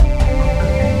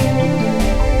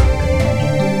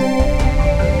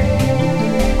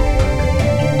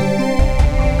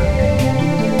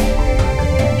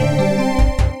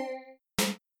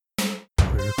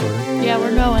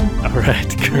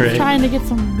trying to get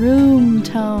some room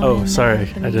tone. Oh, sorry.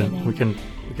 at the I didn't. beginning.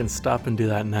 We can stop and do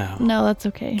that now. No, that's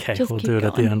okay. Okay, Just we'll keep do it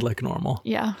at the going. end like normal.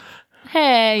 Yeah.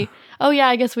 Hey. Oh, yeah,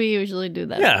 I guess we usually do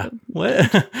that. Yeah.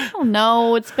 What? Oh,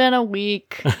 no, it's been a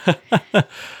week.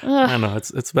 I know.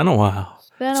 It's been a while.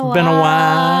 It's been a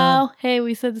while. Hey,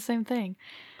 we said the same thing.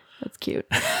 That's cute.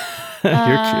 You're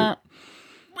cute.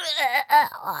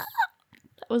 That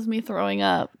was me throwing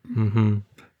up. Mm-hmm.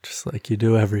 Just like you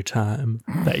do every time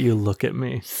that you look at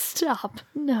me. Stop.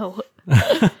 No.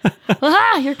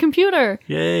 Your computer.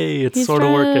 Yay, it's He's sort of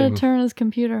trying working. to turn his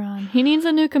computer on. He needs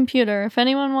a new computer. If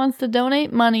anyone wants to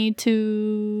donate money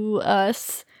to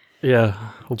us,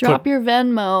 Yeah. We'll drop your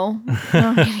Venmo.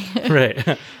 No, I'm kidding. Right.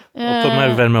 I'll put my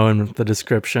Venmo in the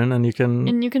description and you can...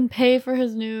 And you can pay for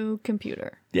his new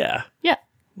computer. Yeah. Yeah.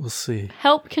 We'll see.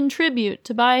 Help contribute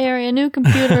to buy Harry a new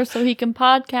computer so he can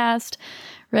podcast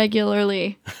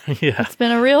regularly. Yeah. It's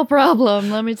been a real problem,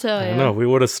 let me tell you. I know. We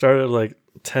would have started like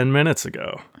 10 minutes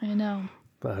ago. I know.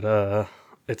 But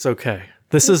it's okay.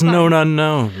 This is Known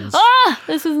Unknowns.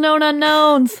 This is Known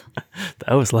Unknowns.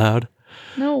 That was loud.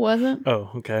 No, it wasn't.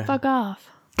 Oh, okay. Fuck off.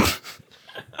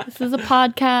 This is a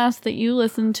podcast that you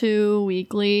listen to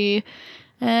weekly.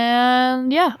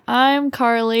 And yeah, I'm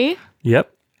Carly.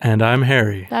 Yep. And I'm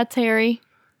Harry That's Harry.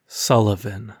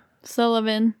 Sullivan.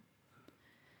 Sullivan.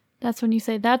 That's when you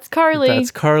say, that's Carly.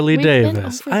 That's Carly We've been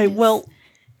Davis. over this.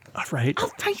 All right.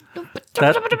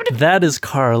 That is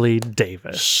Carly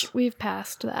Davis. We've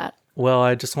passed that. Well,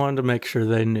 I just wanted to make sure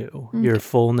they knew your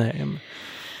full name.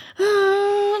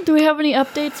 Do we have any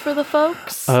updates for the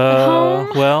folks at home?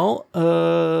 Well,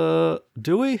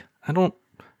 do we? I don't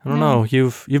know.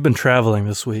 You've been traveling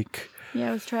this week. Yeah,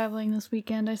 I was traveling this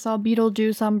weekend. I saw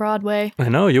Beetlejuice on Broadway. I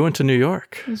know, you went to New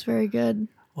York. It was very good.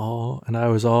 And I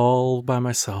was all by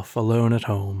myself, alone at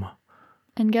home.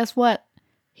 And guess what?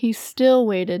 He still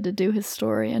waited to do his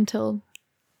story until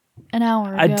an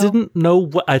hour ago. I didn't know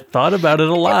what... I thought about it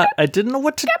a lot. I didn't know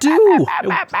what to do.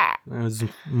 It was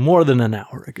more than an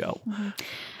hour ago.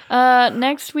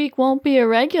 Next week won't be a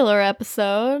regular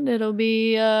episode. It'll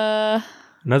be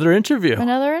Another interview.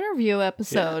 another interview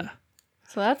episode. Yeah.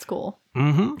 So that's cool.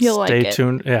 Mm-hmm. You'll like Stay it.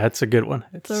 tuned. Yeah, it's a good one.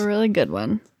 It's a really good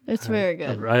one. It's very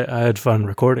good. I had fun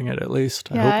recording it, at least.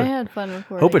 Yeah, I had fun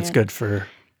recording hope it's it. good for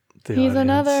the He's audience.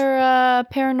 another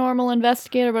paranormal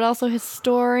investigator, but also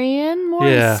historian. More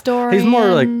historian. He's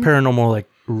more like paranormal, like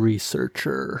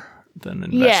researcher than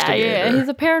investigator. Yeah. He's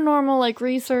a paranormal like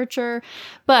researcher,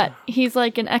 but he's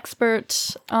like an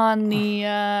expert on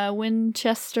the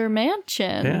Winchester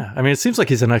Mansion. Yeah, I mean, it seems like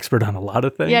he's an expert on a lot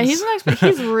of things. Yeah, he's an expert.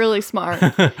 He's really smart.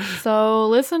 So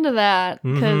listen to that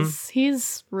because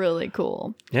he's really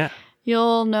cool. Yeah.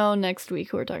 You'll know next week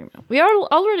who we're talking about. We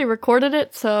already recorded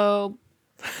it, so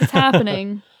it's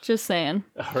happening. Just saying.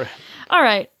 All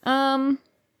right. Do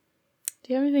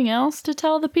you have anything else to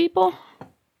tell the people?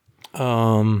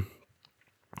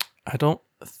 I don't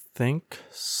think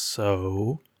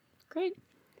so. Great.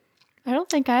 I don't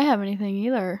think I have anything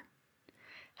either.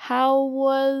 How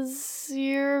was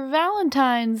your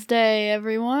Valentine's Day,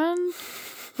 everyone?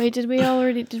 Wait, did we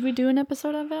do an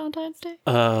episode on Valentine's Day?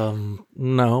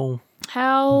 No.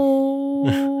 How,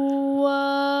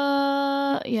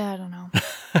 yeah, I don't know.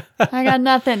 I got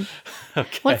nothing.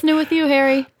 Okay. What's new with you,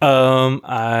 Harry?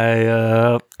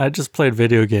 I just played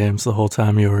video games the whole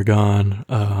time you were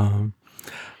gone.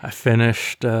 I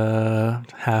finished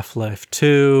Half-Life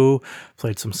 2,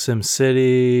 played some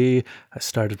SimCity, I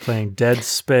started playing Dead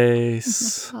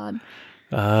Space. Oh my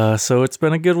God. So it's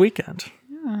been a good weekend.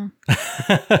 Yeah.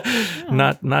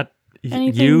 Not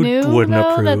Anything you new, wouldn't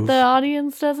though, approve. that the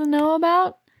audience doesn't know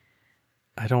about?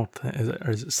 I don't think.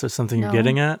 Is there something No. you're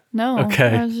getting at? No.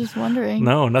 Okay. I was just wondering.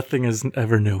 No, nothing is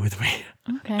ever new with me.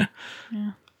 Okay.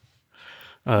 Yeah.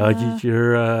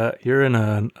 You're in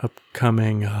an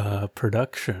upcoming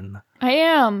production. I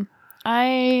am.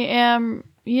 I'm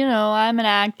an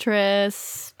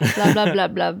actress. Blah, blah, blah,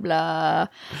 blah, blah.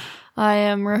 I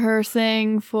am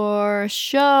rehearsing for a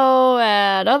show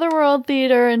at Otherworld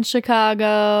Theater in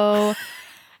Chicago.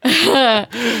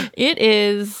 It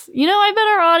is, I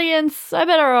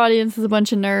bet our audience is a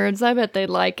bunch of nerds. I bet they'd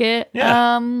like it.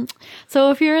 Yeah.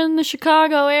 So if you're in the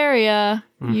Chicago area,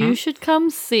 you should come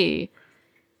see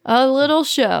a little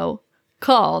show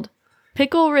called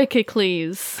Pickle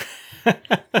Rickicles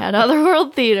at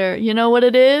Otherworld Theater. You know what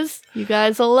it is? You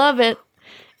guys will love it.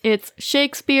 It's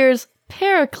Shakespeare's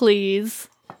Pericles,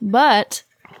 but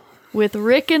with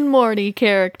Rick and Morty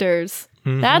characters.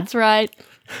 That's right.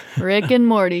 Rick and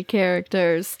Morty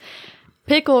characters.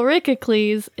 Pickle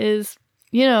Rickicles is,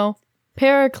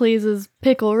 Pericles is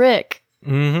Pickle Rick.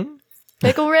 Mm-hmm.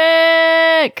 Pickle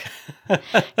Rick!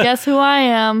 Guess who I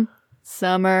am?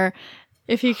 Summer.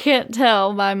 If you can't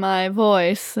tell by my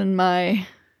voice and my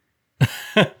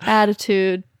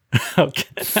attitude,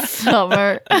 Okay.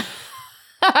 Summer.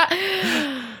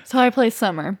 So I play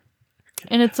Summer.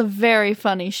 And it's a very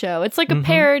funny show. It's like a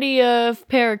parody of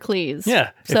Pericles. Yeah.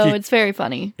 So it's very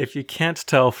funny. If you can't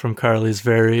tell from Carly's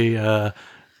very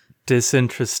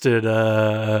disinterested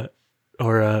or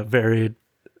very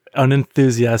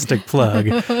unenthusiastic plug,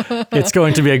 it's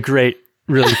going to be a great,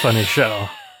 really funny show.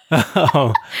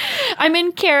 Oh. I'm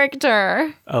in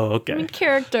character. Oh, okay. I'm in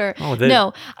character. Oh,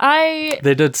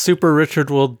 They did Super Richard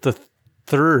World the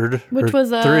Third, which was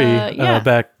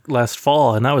back last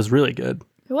fall, and that was really good.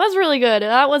 It was really good.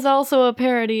 That was also a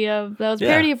parody of of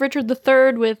Richard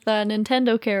III with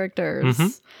Nintendo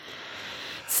characters.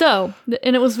 So,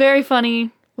 and it was very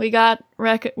funny. We got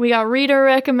reader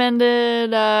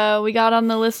recommended. We got on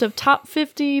the list of top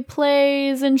 50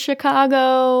 plays in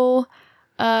Chicago.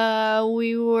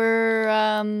 We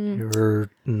were You were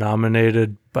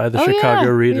nominated by the Chicago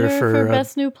Reader for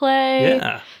Best New Play.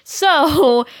 Yeah.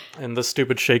 So, and the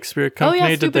Stupid Shakespeare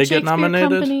Company, did they get Shakespeare nominated?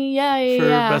 Company. For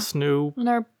Best New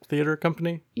Theater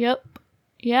Company? Yep.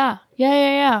 Yeah.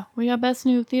 We got Best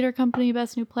New Theater Company,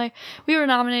 Best New Play. We were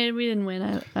nominated. We didn't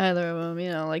win either of them.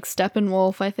 You know, like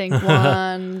Steppenwolf, I think,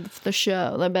 won the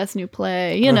show, the Best New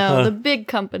Play. You know, the big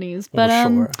companies. But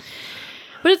Sure.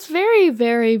 But it's very,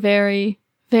 very, very,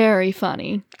 very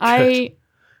funny. Good. I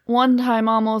one time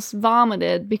almost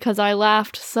vomited because I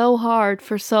laughed so hard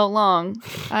for so long.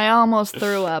 I almost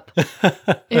threw up.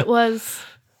 It was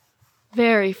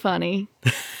very funny.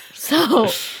 So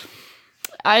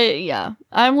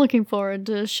I'm looking forward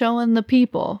to showing the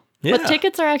people. Yeah. But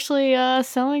tickets are actually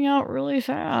selling out really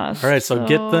fast. All right, so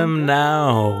get them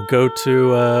now. Go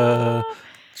to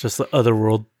just the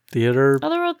Otherworld Theater.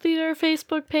 Otherworld Theater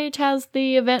Facebook page has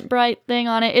the Eventbrite thing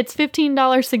on it. It's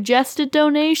 $15 suggested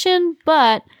donation,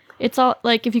 but it's all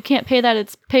like if you can't pay that,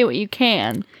 it's pay what you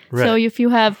can. Right. So if you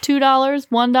have $2, $1,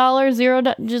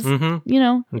 $0, just you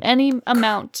know, any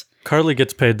amount. Carly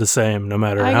gets paid the same no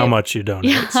matter how much you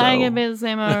donate. Yeah, so. I get paid the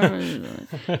same amount.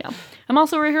 Yeah. I'm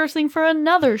also rehearsing for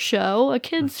another show, a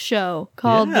kids show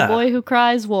called The Boy Who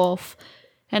Cries Wolf,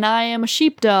 and I am a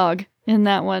sheepdog in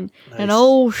that one. Nice. An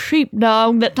old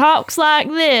sheepdog that talks like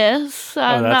this.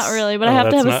 Not really, but I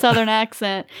have to have a southern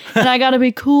accent. And I gotta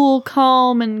be cool,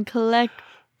 calm, and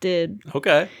collected.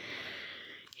 Okay.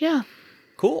 Yeah.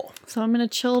 Cool. So I'm in a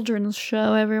children's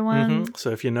show, everyone. So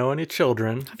if you know any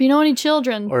children. If you know any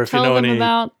children, or if tell you know them any,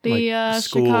 about the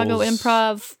Chicago schools.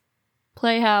 Improv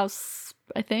Playhouse,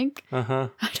 I think. Uh-huh.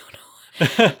 I don't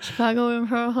know. Chicago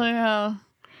Improv Playhouse.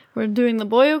 We're doing The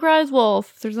Boy Who Cries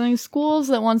Wolf. If there's any schools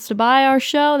that wants to buy our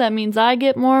show, that means I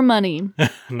get more money.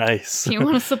 Nice. You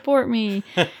want to support me.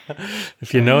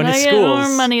 If you know any I schools. get more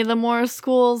money, the more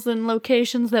schools and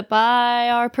locations that buy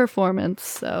our performance.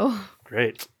 So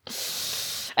Great.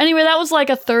 Anyway, that was like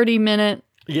a 30-minute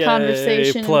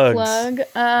conversation plugs. and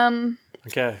plug.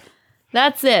 Okay.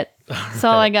 That's it. That's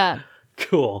all I got.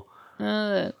 Cool.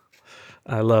 I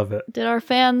love it. Did our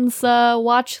fans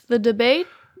watch the debate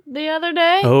the other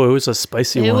day? Oh, it was a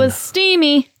spicy one. It was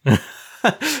steamy.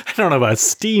 I don't know about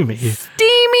steamy.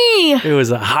 Steamy! It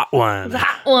was a hot one.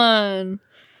 That one.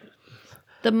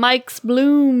 The Mike's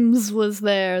Blooms was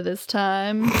there this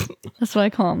time. That's what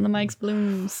I call him, the Mike's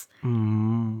Blooms.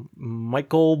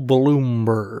 Michael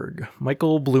Bloomberg.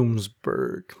 Michael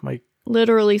Bloomsburg.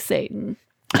 Literally Satan.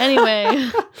 Anyway,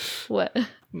 what?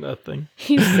 Nothing.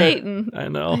 He's Satan. I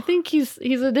know. I think he's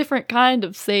a different kind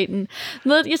of Satan.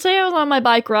 Yesterday I was on my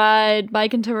bike ride,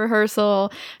 biking to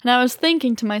rehearsal, and I was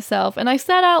thinking to myself, and I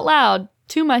said out loud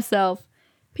to myself,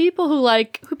 people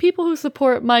who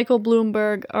support Michael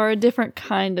Bloomberg are a different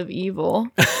kind of evil.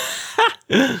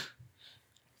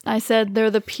 I said they're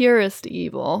the purest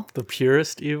evil. The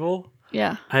purest evil?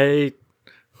 Yeah. I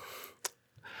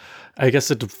guess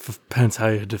it depends how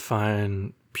you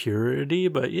define purity,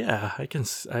 but yeah, I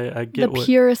get the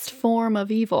purest form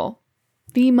of evil.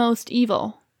 The most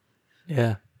evil.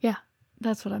 Yeah. Yeah,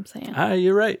 that's what I'm saying.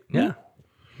 You're right. Yeah.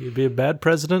 He'd be a bad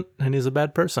president, and he's a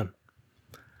bad person.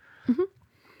 Mm-hmm.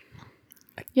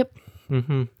 Yep.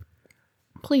 Mm-hmm.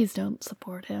 Please don't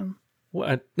support him.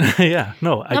 What? Yeah,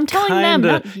 no. I'm telling them,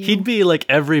 not you. He'd be like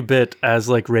every bit as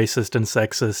like racist and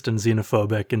sexist and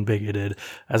xenophobic and bigoted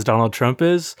as Donald Trump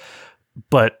is,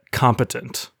 but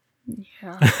competent.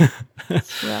 Yeah.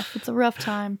 It's rough. It's a rough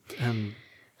time.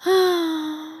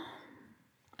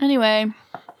 Anyway,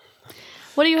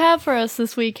 what do you have for us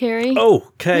this week, Harry?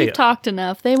 Okay. We've talked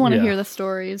enough. They want to hear the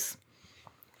stories.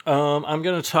 I'm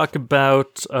going to talk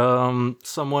about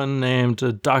someone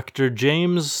named Dr.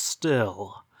 James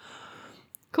Still.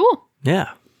 Cool.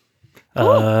 Yeah.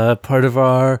 Part of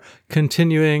our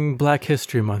continuing Black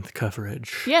History Month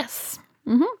coverage. Yes.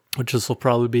 Which this will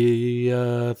probably be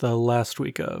the last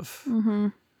week of.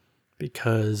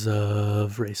 Because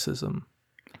of racism.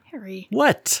 Harry.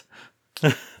 What?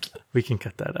 We can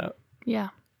cut that out. Yeah.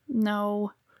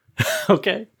 No.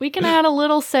 Okay. We can add a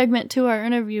little segment to our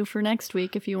interview for next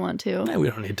week if you want to. No, we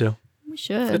don't need to. We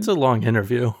should. It's a long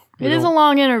interview. It is a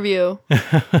long interview.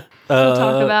 So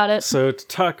talk about it. So to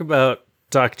talk about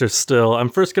Dr. Still, I'm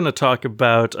first going to talk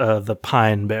about the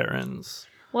Pine Barrens.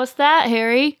 What's that,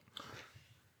 Harry?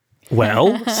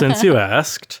 Well, since you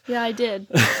asked. Yeah, I did.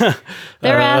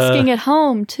 They're asking at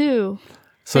home, too.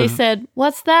 So they said,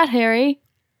 what's that, Harry?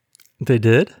 They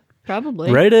did?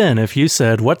 Probably. Write in if you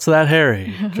said, what's that,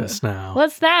 Harry, just now.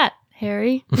 What's that,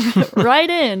 Harry? Write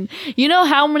in. You know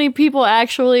how many people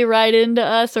actually write into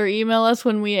us or email us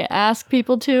when we ask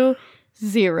people to?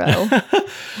 0.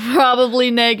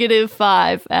 Probably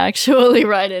 -5 actually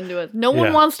write into us. No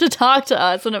one wants to talk to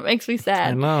us, and it makes me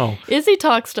sad. I know. Izzy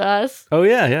talks to us. Oh,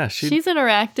 yeah. She's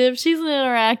interactive. She's an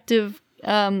interactive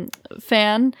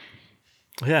fan.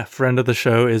 Yeah, friend of the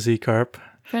show, Izzy Carp.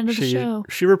 Friend of the show.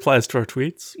 She replies to our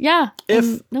tweets. Yeah.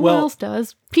 No one else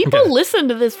does. People listen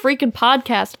to this freaking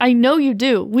podcast. I know you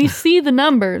do. We see the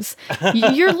numbers.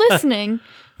 You're listening.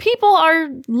 People are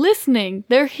listening.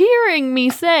 They're hearing me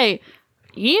say,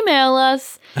 email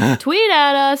us, tweet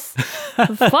at us,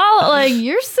 follow. Like,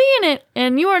 you're seeing it,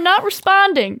 and you are not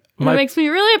responding. And it makes me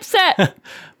really upset.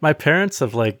 My parents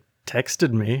have,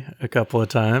 texted me a couple of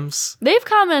times. They've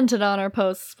commented on our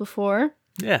posts before.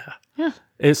 Yeah.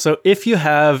 So if you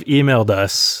have emailed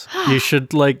us, you should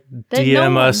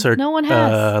DM us or no one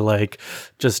has.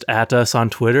 Just at us on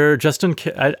Twitter. Just in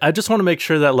case, I just want to make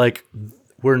sure that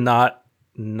we're not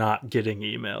getting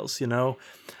emails. You know,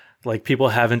 people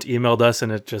haven't emailed us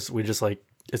and it's gone to the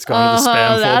spam folder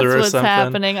or that's what's something.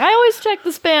 happening. I always check the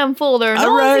spam folder.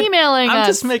 No one's emailing us. I'm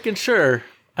just making sure.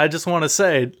 I just want to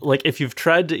say, if you've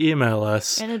tried to email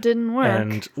us and it didn't work,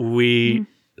 and we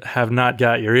have not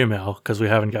got your email because we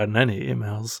haven't gotten any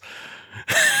emails.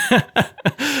 We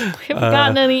haven't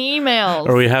gotten any emails.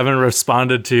 Or we haven't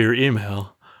responded to your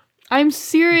email. I'm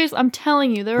serious. I'm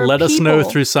telling you, there are Let us know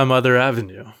through some other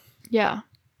avenue. Yeah.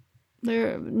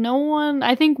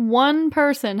 I think one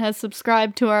person has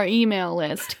subscribed to our email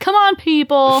list. Come on,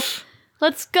 people.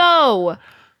 Let's go.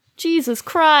 Jesus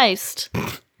Christ.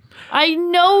 I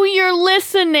know you're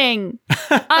listening.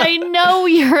 I know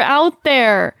you're out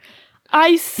there.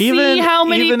 I see how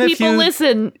many people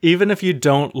listen. Even if you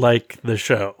don't like the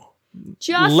show,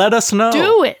 just let us know.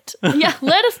 Do it. Yeah,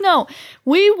 let us know.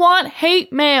 We want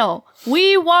hate mail.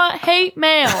 Please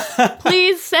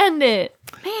send it.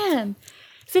 Man,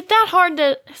 is it that hard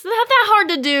to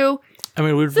do? I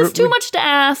mean, is this too much to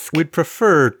ask? We'd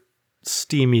prefer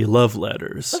steamy love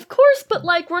letters. Of course, but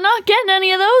we're not getting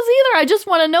any of those either. I just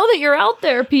want to know that you're out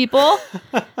there, people.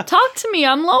 Talk to me.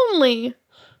 I'm lonely.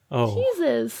 Oh.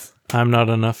 Jesus. I'm not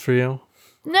enough for you?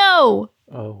 No.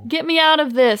 Oh. Get me out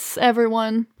of this,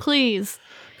 everyone. Please.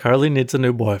 Carly needs a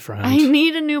new boyfriend. I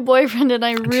need a new boyfriend, and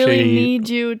I really need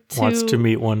you to... wants to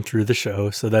meet one through the show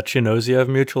so that she knows you have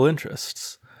mutual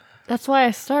interests. That's why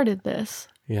I started this.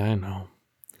 Yeah, I know.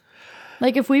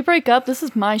 If we break up, this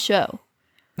is my show.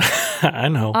 I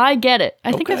know. I get it.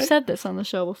 I think I've said this on the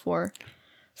show before.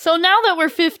 So now that we're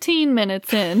 15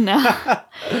 minutes in,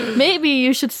 maybe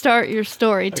you should start your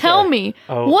story. Okay. Tell me,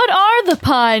 what are the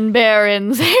Pine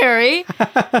Barrens, Harry?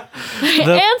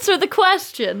 Answer the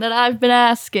question that I've been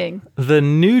asking. The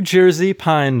New Jersey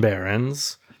Pine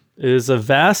Barrens is a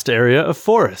vast area of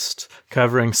forest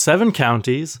covering 7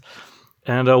 counties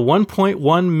and a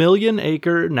 1.1 million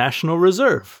acre national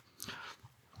reserve.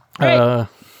 Right.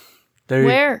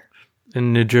 Where?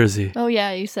 In New Jersey. Oh,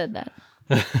 yeah, you said that.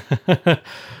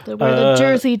 Where the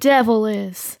Jersey Devil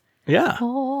is. Yeah.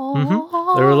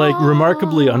 Mm-hmm. They were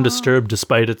remarkably undisturbed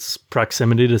despite its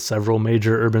proximity to several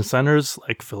major urban centers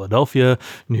like Philadelphia,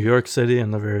 New York City,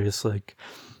 and the various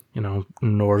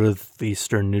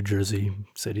northeastern New Jersey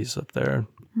cities up there.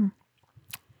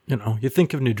 You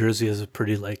think of New Jersey as a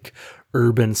pretty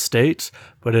urban state,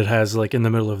 but it has in the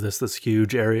middle of this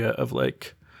huge area of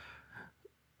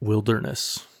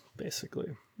wilderness,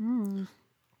 basically.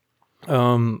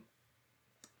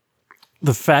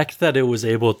 The fact that it was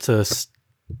able to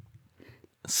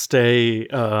stay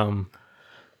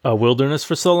a wilderness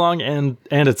for so long and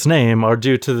its name are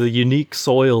due to the unique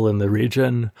soil in the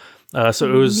region.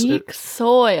 So it was unique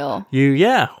soil.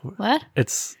 What?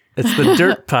 It's the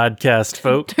Dirt Podcast,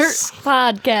 folks. Dirt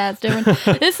Podcast.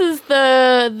 Everyone. This is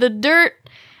the dirt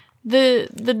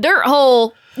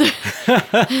hole. This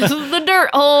is the dirt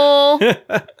hole.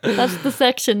 That's the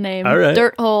section name. All right.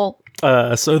 Dirt hole.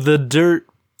 So the dirt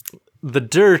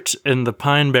in the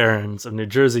Pine Barrens of New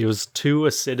Jersey was too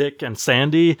acidic and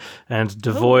sandy and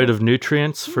devoid of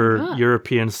nutrients for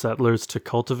European settlers to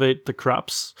cultivate the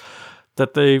crops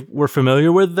that they were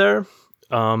familiar with there.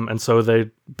 And so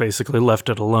they basically left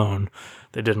it alone.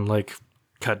 They didn't like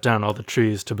cut down all the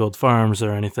trees to build farms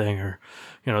or anything, or,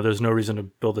 you know, there's no reason to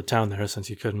build a town there since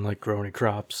you couldn't like grow any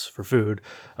crops for food.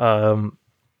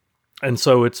 And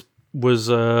so it was,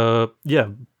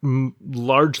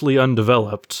 largely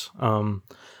undeveloped.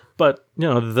 But, you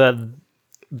know,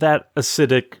 that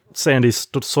acidic, sandy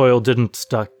soil didn't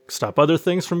stop other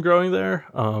things from growing there,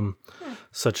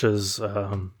 such as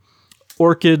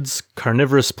orchids,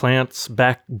 carnivorous plants,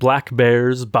 black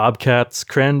bears, bobcats,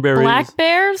 cranberries. Black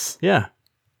bears? Yeah.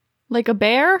 Like a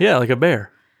bear? Yeah, like a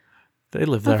bear. They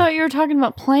live there. I thought you were talking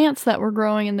about plants that were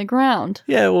growing in the ground.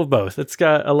 Yeah, well, both. It's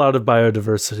got a lot of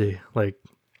biodiversity. Like,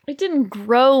 it didn't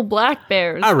grow black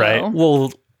bears. all right. Though.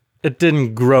 Well, it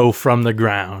didn't grow from the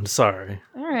ground. Sorry.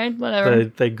 All right, whatever.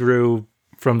 They grew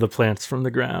from the plants from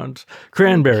the ground.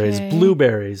 Cranberries,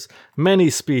 blueberries, many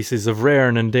species of rare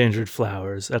and endangered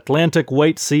flowers, Atlantic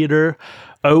white cedar,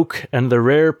 oak, and the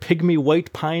rare pygmy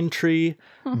white pine tree,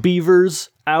 beavers,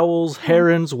 owls,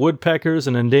 herons, woodpeckers,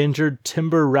 and endangered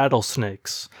timber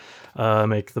rattlesnakes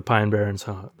make the Pine Barrens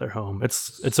their home.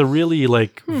 It's a really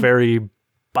very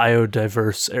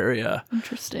biodiverse area.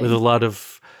 Interesting. With a lot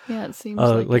of it seems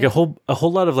a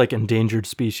whole lot of like endangered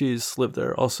species live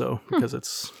there also because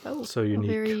it's so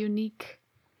unique. Very unique.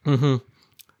 Mm-hmm.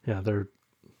 Yeah,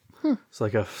 it's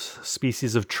like a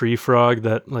species of tree frog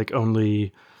that like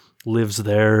only lives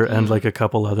there and like a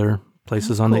couple other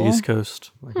places on the East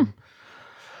Coast. Let's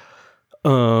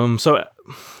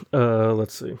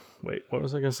see. Wait, what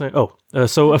was I going to say?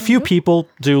 So a few people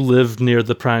do live near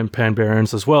the Pine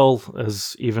Barrens as well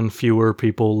as even fewer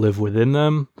people live within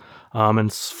them.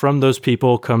 And from those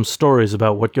people come stories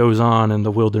about what goes on in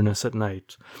the wilderness at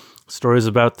night. Stories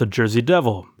about the Jersey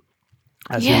Devil,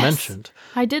 as you mentioned.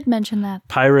 I did mention that.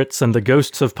 Pirates and the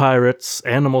ghosts of pirates,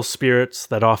 animal spirits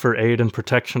that offer aid and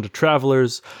protection to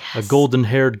travelers, a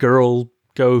golden-haired girl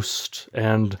ghost,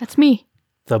 and... That's me.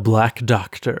 The Black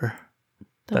Doctor.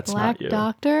 That's Black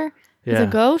Doctor? Yeah. Is a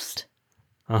ghost?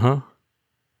 Uh-huh.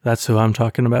 That's who I'm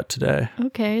talking about today.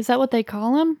 Okay, is that what they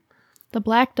call him? The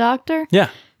Black Doctor? Yeah.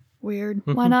 Weird.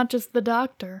 Mm-hmm. Why not just the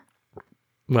Doctor?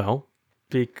 Well,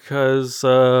 because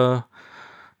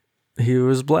he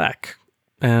was black,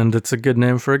 and it's a good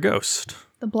name for a ghost.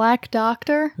 The Black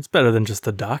Doctor? It's better than just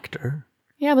the Doctor.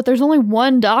 Yeah, but there's only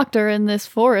one doctor in this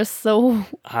forest, so...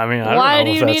 I mean, I don't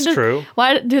know if that's true.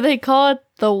 Why do they call it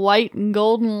the white and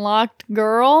golden locked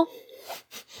girl?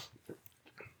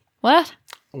 What?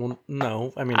 Well,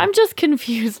 no, I mean... I'm just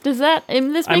confused. Does that...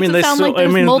 this makes it sound like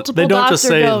there's multiple they don't doctor just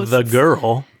say ghosts. The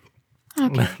girl.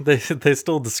 Okay. They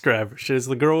still describe her. She's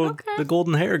the girl, the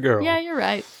golden hair girl. Yeah, you're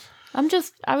right.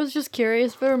 I was just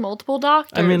curious if there were multiple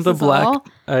doctors. I mean, the black...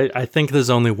 I think there's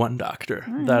only one doctor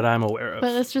that I'm aware of.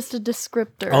 But it's just a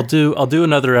descriptor. I'll do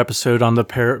another episode on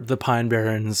the Pine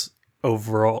Barrens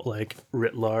overall, like,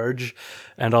 writ large,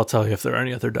 and I'll tell you if there are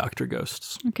any other doctor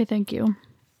ghosts. Okay, thank you.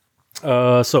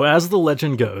 So as the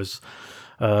legend goes,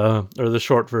 or the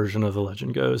short version of the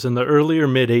legend goes, in the earlier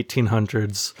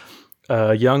mid-1800s,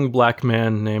 a young black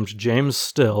man named James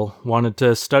Still wanted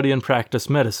to study and practice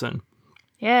medicine.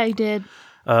 Yeah, he did.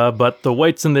 But the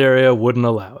whites in the area wouldn't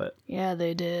allow it. Yeah,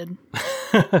 they did.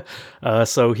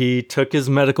 So he took his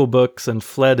medical books and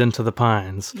fled into the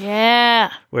pines.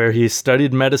 Yeah. Where he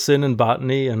studied medicine and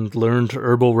botany and learned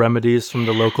herbal remedies from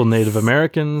the local Native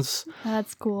Americans.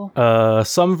 That's cool.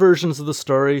 Some versions of the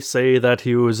story say that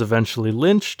he was eventually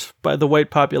lynched by the white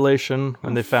population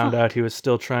when they found out he was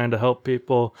still trying to help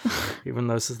people, even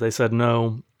though they said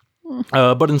no.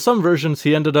 But in some versions,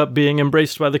 he ended up being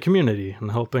embraced by the community and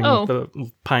helping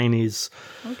the Pineys.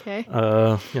 Okay.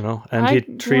 And he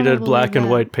treated black and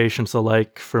white patients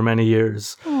alike for many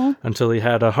years until he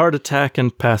had a heart attack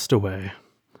and passed away.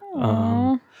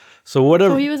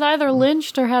 So he was either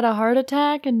lynched or had a heart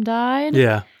attack and died?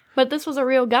 Yeah. But this was a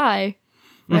real guy,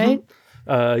 right?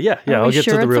 Mm-hmm. I'll get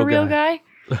to the real real guy.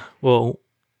 Well,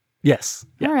 yes.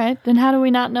 Yeah. All right. Then how do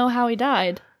we not know how he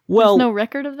died? Well, there's no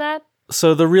record of that?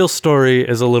 So the real story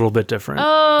is a little bit different.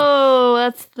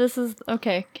 Oh, this is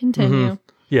okay. Continue. Mm-hmm.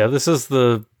 Yeah, this is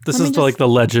the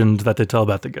legend that they tell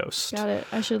about the ghost. Got it.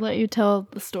 I should let you tell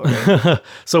the story.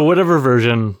 So whatever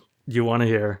version you want to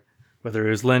hear, whether he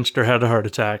was lynched or had a heart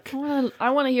attack. I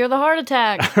want to hear the heart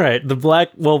attack. All right,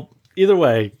 either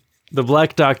way, the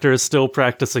Black Doctor is still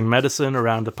practicing medicine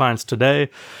around the pines today,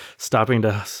 stopping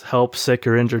to help sick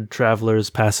or injured travelers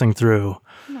passing through.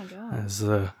 Oh my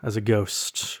God. As a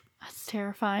ghost.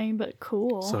 terrifying, but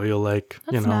cool. So you'll like,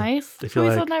 That's nice. if So you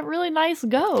he's like, a really nice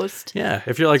ghost. yeah,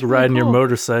 if you're like riding your cool.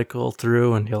 motorcycle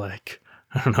through and you like,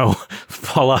 I don't know,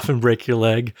 fall off and break your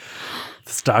leg,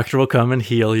 this doctor will come and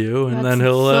heal you, and then That's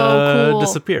he'll so cool.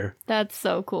 disappear. That's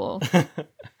so cool.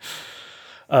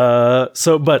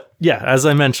 But yeah, as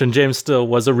I mentioned, James Still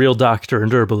was a real doctor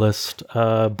and herbalist. He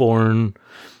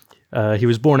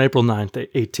was born April 9th,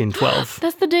 1812.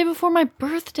 That's the day before my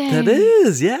birthday. That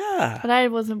is, yeah. But I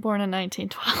wasn't born in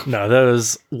 1912. No, that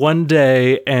was one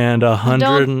day and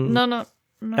 100 No.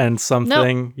 and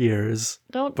something years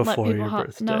Don't before let your people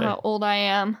birthday. know how old I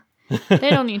am. They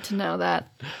don't need to know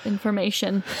that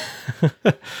information.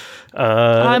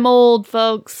 I'm old,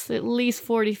 folks. At least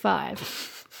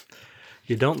 45.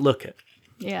 You don't look it.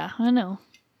 Yeah, I know.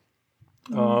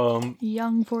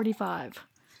 Young 45.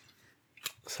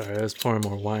 Sorry, I was pouring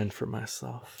more wine for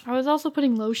myself. I was also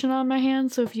putting lotion on my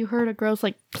hands, so if you heard a gross,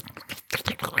 like,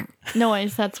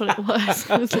 noise, that's what it was.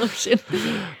 It was lotion.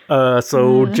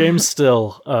 So James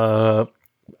Still,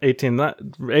 April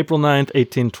 9th,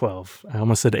 1812. I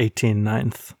almost said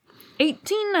 18/9th.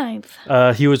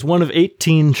 18/9. He was one of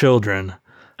 18 children.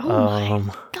 Oh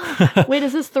my god. Wait,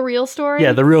 is this the real story?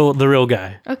 Yeah, the real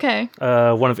guy. Okay.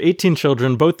 One of 18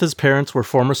 children. Both his parents were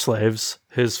former slaves.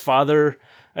 His father,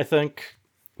 I think,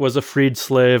 was a freed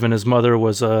slave, and his mother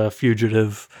was a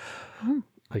fugitive.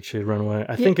 Like she had run away.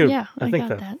 I think I think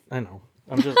got that. I know.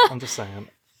 I'm just saying.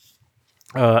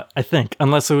 I think,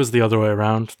 unless it was the other way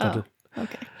around.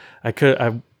 Okay.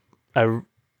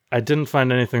 I didn't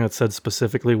find anything that said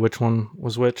specifically which one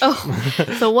was which. Oh,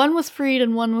 so one was freed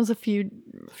and one was a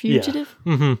fugitive?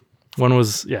 Yeah. Mm-hmm. One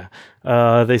was, yeah.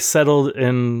 They settled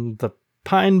in the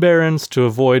Pine Barrens to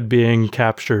avoid being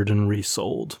captured and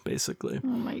resold, basically. Oh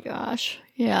my gosh.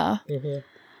 Yeah.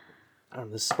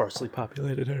 This sparsely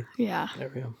populated area. Yeah.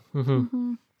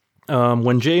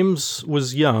 When James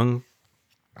was young,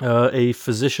 a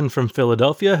physician from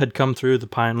Philadelphia had come through the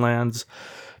Pine Lands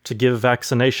to give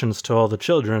vaccinations to all the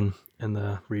children in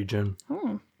the region.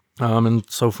 And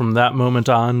so from that moment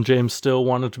on, James Still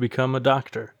wanted to become a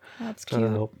doctor. That's to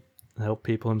cute. help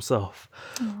people himself.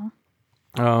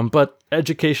 But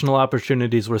educational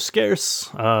opportunities were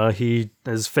scarce.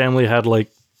 His family had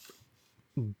like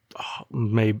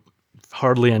maybe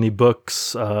hardly any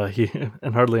books.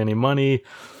 And hardly any money.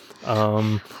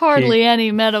 Hardly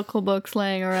any medical books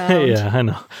laying around. Yeah, I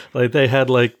know. Like they had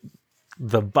like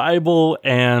the Bible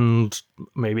and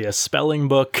maybe a spelling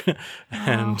book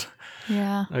and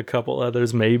Yeah. a couple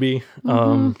others maybe.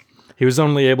 He was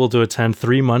only able to attend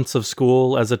 3 months of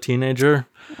school as a teenager.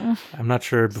 I'm not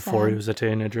sure before he was a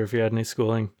teenager if he had any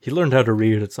schooling. He learned how to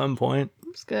read at some point.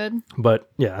 It's good.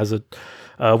 But yeah,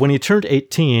 when he turned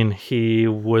 18, he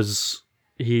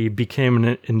became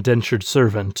an indentured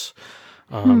servant.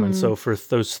 And so for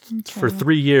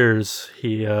 3 years,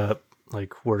 he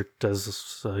worked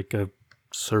as like a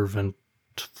servant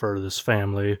for this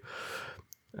family.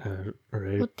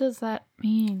 Right? What does that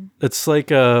mean? It's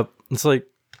like an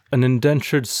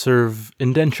indentured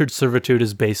servitude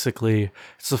is basically,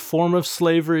 it's a form of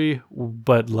slavery,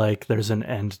 but like there's an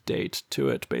end date to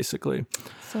it, basically.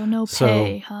 So no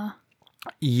pay, huh?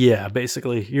 Yeah,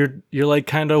 basically, you're like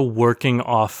kind of working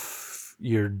off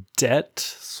your debt,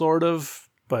 sort of,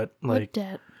 but like What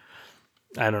debt?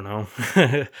 I don't know.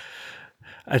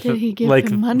 Did he give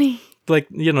him money? Like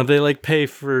they like pay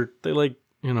for, they like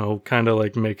kind of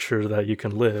like make sure that you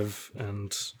can live,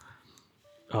 and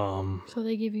So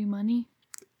they give you money?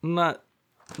 not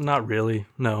really.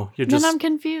 No, you're Then just I'm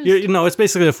confused. it's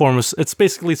basically it's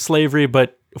basically slavery,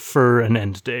 but for an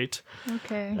end date.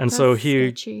 Okay. And so that's he-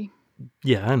 sketchy.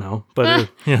 Yeah, I know, but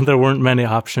there weren't many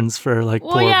options for like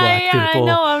poor black people. I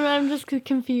know. I'm just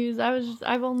confused.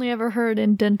 I've only ever heard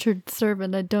indentured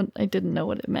servant. I didn't know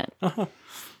what it meant.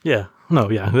 Yeah, no,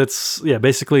 yeah, that's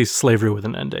basically slavery with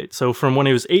an end date. So from when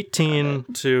he was 18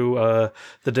 to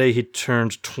the day he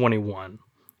turned 21,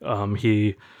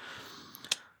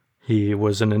 he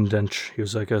was an indenture. He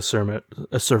was like a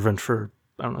servant for,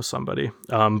 I don't know, somebody.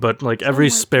 But like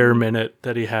every spare minute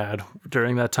that he had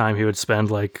during that time, he would spend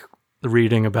like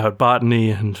reading about botany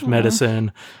and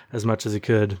medicine as much as he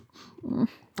could.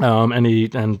 And he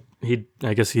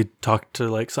I guess he talked to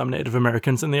like some Native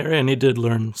Americans in the area, and he did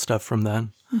learn stuff from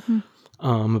them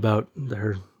about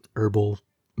their herbal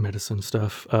medicine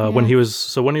stuff. When he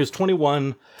was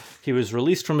 21, he was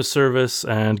released from his service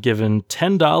and given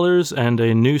 $10 and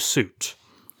a new suit.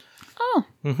 Oh.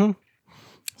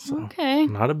 Okay.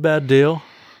 Not a bad deal.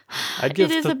 It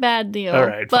is a bad deal. All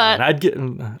right, but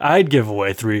fine. I'd give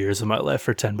away 3 years of my life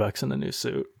for $10 and a new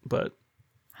suit, but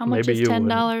how much maybe is you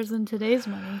 $10 in today's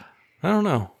money? I don't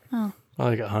know. Oh.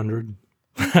 Like 100.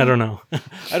 I don't know.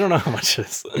 I don't know how much it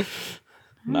is.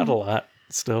 Not a lot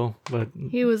still, but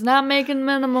He was not making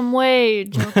minimum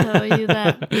wage, I'll tell you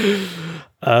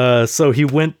that. so he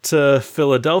went to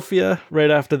Philadelphia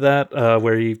right after that,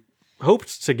 where he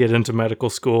hoped to get into medical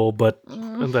school, but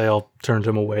they all turned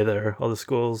him away there, all the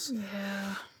schools.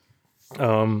 Yeah.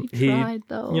 He tried,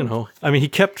 though. You know, I mean,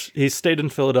 he stayed in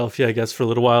Philadelphia, I guess, for a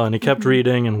little while, and he kept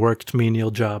reading and worked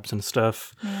menial jobs and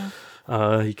stuff.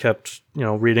 Yeah. He kept,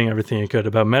 reading everything he could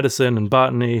about medicine and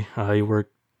botany.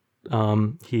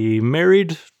 He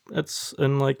married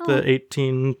in like the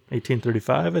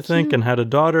 1835, I think, and had a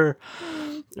daughter.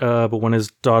 But when his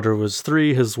daughter was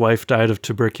 3, his wife died of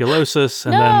tuberculosis,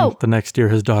 and then the next year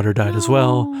his daughter died as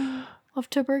well. Of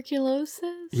tuberculosis?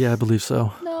 Yeah, I believe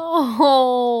so.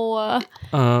 No.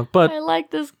 But I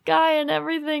like this guy and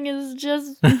everything is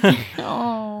just...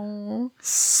 Oh.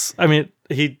 I mean,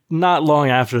 not long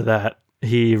after that,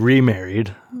 he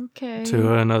remarried Okay.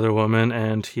 to another woman,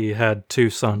 and he had 2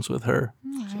 sons with her.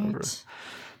 Right.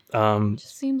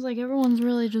 Just seems like everyone's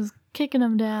really just kicking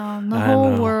him down. The I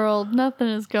whole know. world. Nothing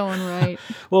is going right.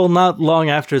 Well, not long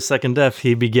after his second death,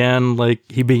 he began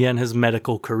his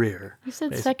medical career. You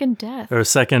said second death. Or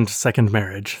second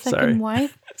marriage. Second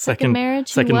wife? Second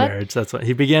marriage? Second What? marriage. That's what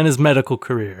he began his medical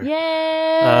career.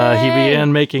 Yay! He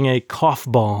began making a cough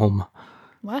balm.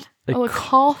 What? A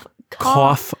cough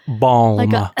Cough balm.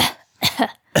 Like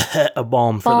a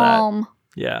balm for balm that.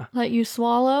 Yeah. that you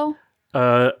swallow?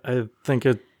 I think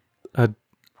I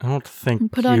don't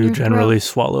think Put on you your generally throat.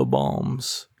 swallow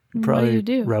balms. You What probably do you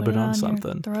do? rub Put it on your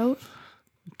something. Throat?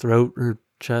 Or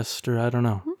chest, or I don't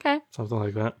know. Okay. Something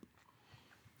like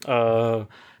that.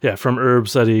 Yeah, from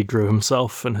herbs that he grew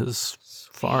himself in his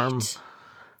farm.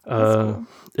 Cool.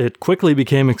 It quickly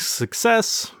became a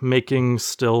success, became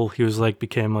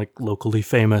locally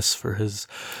famous for his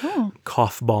Oh,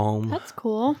 cough balm. that's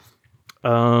cool.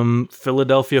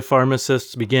 Philadelphia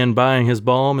pharmacists began buying his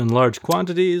balm in large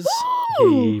quantities.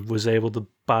 Woo! He was able to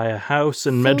buy a house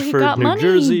in So he Medford, got New money.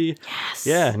 Jersey. Yes.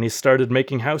 Yeah, and he started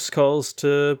making house calls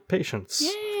to patients.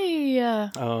 Yay.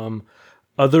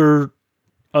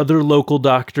 Other local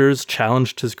doctors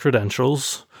challenged his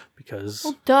credentials because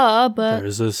Well, duh, but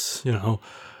there's this, young...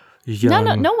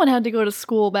 no one had to go to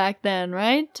school back then,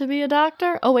 right? To be a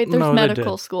doctor? Oh, wait, there's No, they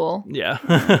medical did. school. Yeah.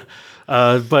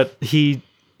 But he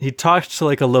talked to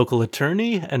like a local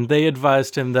attorney, and they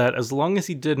advised him that as long as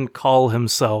he didn't call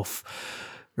himself,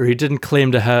 or he didn't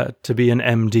claim to be an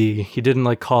MD, he didn't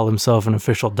like call himself an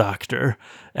official doctor,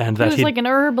 and He that was like an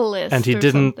herbalist. and he or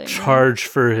didn't something, right? charge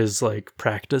for his like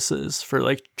practices for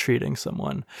like treating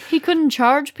someone. He couldn't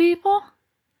charge people?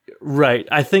 Right.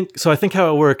 I think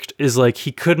how it worked is like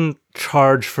he couldn't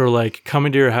charge for like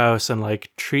coming to your house and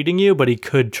like treating you, but he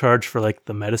could charge for like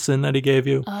the medicine that he gave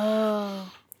you.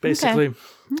 Oh. Basically.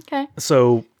 Okay.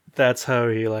 So that's how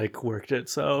he like worked it,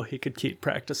 so he could keep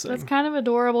practicing. That's kind of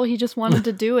adorable. He just wanted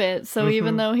to do it. So Mm-hmm.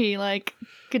 even though he like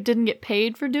didn't get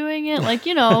paid for doing it, like,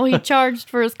 he charged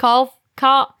for his cough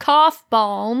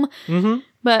balm, Mm-hmm.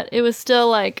 but it was still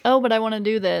like, oh, but I want to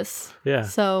do this. Yeah.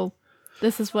 So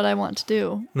this is what I want to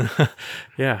do.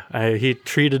 Yeah, he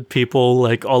treated people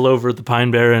like all over the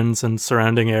Pine Barrens and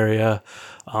surrounding area.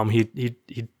 He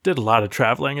did a lot of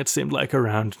traveling, it seemed like,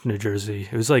 around New Jersey.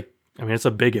 It was like, I mean, it's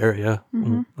a big area,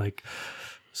 like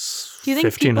Do you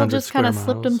think people 1,500 just kind of square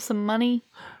slipped him miles. some money?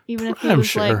 Even if he I'm was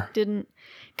sure. like, didn't.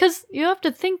 Because you have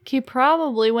to think he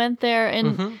probably went there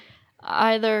and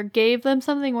either gave them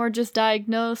something or just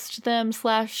diagnosed them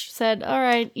 / said, all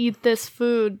right, eat this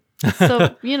food.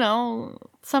 So,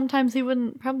 sometimes he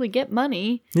wouldn't probably get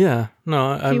money Yeah,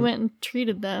 no, if he went and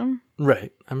treated them.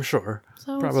 right. I'm sure.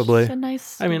 So Probably. it's just a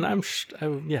nice. I mean,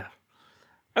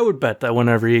 I would bet that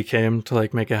whenever he came to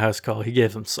like make a house call, he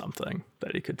gave them something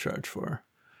that he could charge for.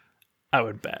 I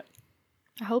would bet.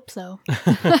 I hope so.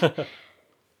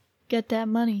 Get that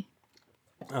money.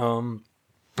 And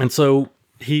so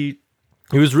he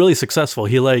was really successful.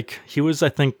 He was, I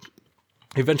think,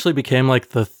 eventually became like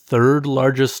the 3rd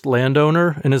largest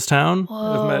landowner in his town.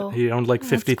 Whoa. He owned like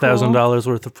 $50,000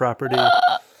 worth of property.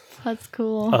 That's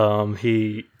cool.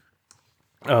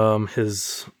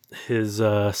 His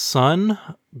son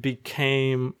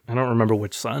became, I don't remember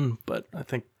which son, but I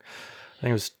think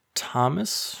it was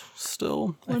Thomas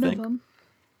still, I One think. of them.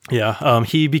 Yeah,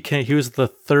 he was the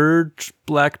 3rd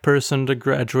black person to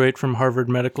graduate from Harvard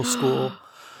Medical School.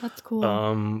 That's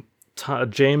cool.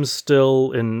 James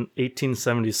Still in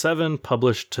 1877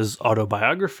 published his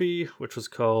autobiography, which was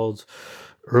called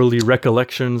Early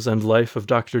Recollections and Life of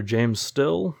Dr. James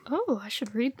Still. Oh, I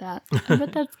should read that. I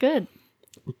bet that's good.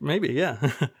 Maybe,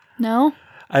 yeah. No?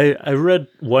 I read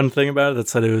one thing about it that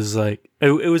said it was like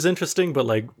it was interesting, but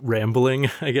like rambling.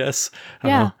 I guess. I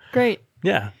don't know. Great.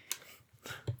 Yeah.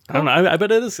 I don't know. I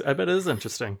bet it is. I bet it is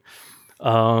interesting.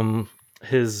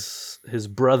 His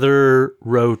brother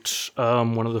wrote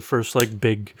one of the first like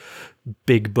big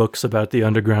books about the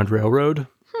Underground Railroad.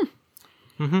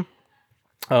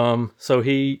 So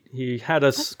he had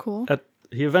That's cool.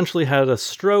 He eventually had a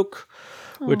stroke,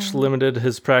 which limited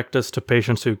his practice to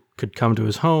patients who could come to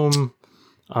his home.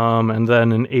 And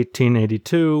then in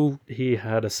 1882, he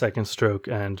had a second stroke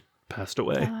and passed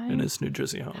away in his New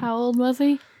Jersey home. How old was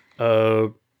he?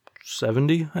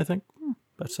 70, I think.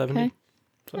 About 70. Okay.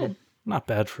 So Good. not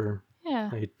bad for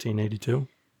 1882.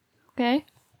 Okay.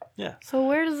 Yeah. So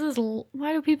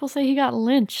why do people say he got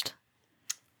lynched?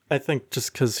 I think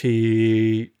just because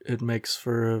it makes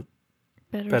for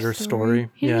a better story.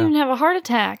 He didn't even have a heart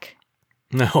attack.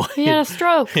 No. He had a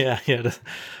stroke. Yeah, he had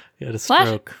a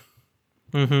stroke.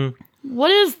 Mm-hmm.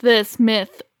 What is this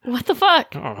myth? What the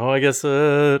fuck? I don't know. I guess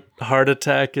a heart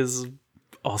attack is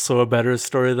also a better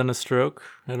story than a stroke.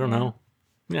 I don't know.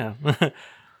 Yeah. All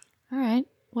right.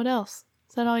 What else?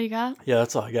 Is that all you got? Yeah,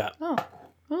 that's all I got. Oh,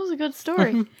 that was a good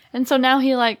story. And so now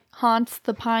he like haunts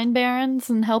the Pine Barrens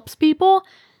and helps people.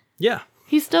 Yeah.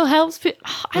 He still helps people.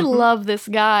 I love this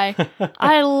guy.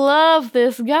 I love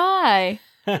this guy.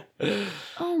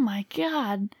 Oh my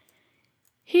God.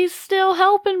 He's still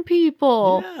helping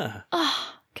people. Yeah.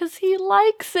 Because he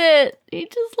likes it. He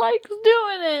just likes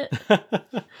doing it.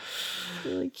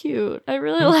 Really cute. I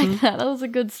really like that. That was a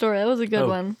good story. That was a good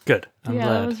one. Good. I'm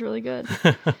glad. That was really good.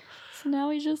 So now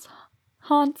he just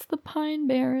haunts the Pine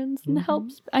Barrens and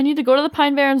helps. I need to go to the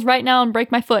Pine Barrens right now and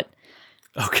break my foot.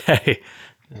 Okay.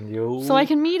 And so I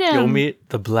can meet him. You'll meet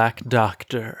the Black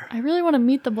Doctor. I really want to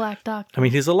meet the Black Doctor. I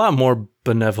mean, he's a lot more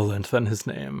benevolent than his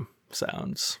name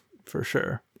sounds, for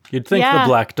sure. You'd think the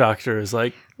Black Doctor is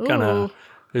like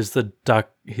he's the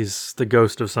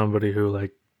ghost of somebody who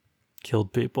like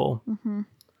killed people. Mm-hmm.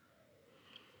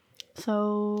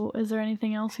 So, is there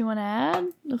anything else you want to add?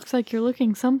 Looks like you're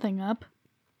looking something up.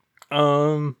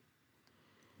 No,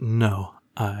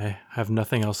 I have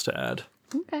nothing else to add.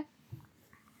 Okay.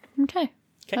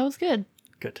 That was good.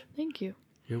 Good. Thank you.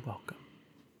 You're welcome.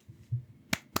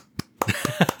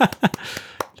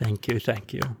 Thank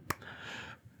you.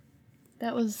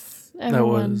 That was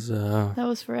everyone. That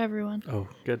was for everyone. Oh,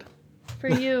 good. For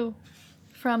you.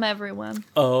 From everyone.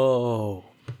 Oh.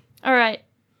 All right.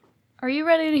 Are you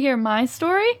ready to hear my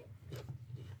story?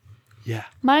 Yeah.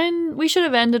 Mine, we should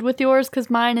have ended with yours because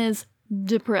mine is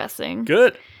depressing.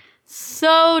 Good.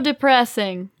 So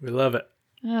depressing. We love it.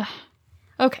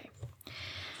 Okay.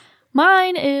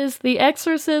 Mine is The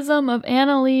Exorcism of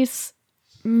Anneliese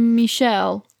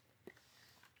Michel.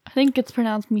 I think it's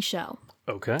pronounced Michel.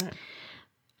 Okay.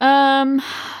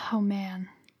 Oh man.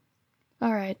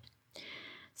 All right.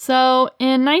 So,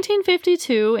 in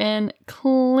 1952, in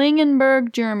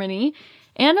Klingenberg, Germany,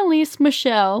 Anneliese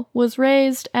Michel was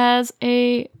raised as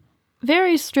a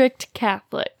very strict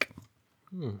Catholic.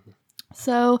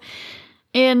 So,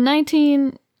 in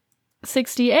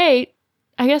 1968,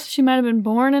 I guess she might have been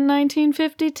born in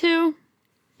 1952.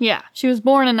 Yeah, she was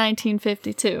born in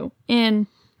 1952 in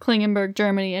Klingenberg,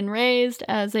 Germany, and raised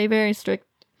as a very strict,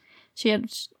 she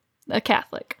had a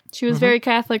Catholic. She was very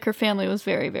Catholic. Her family was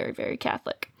very, very, very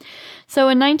Catholic. So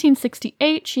in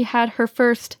 1968, she had her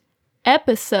first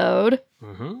episode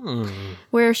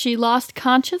where she lost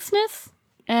consciousness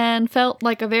and felt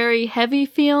like a very heavy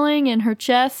feeling in her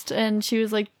chest. And she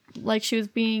was like she was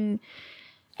being,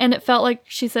 and it felt like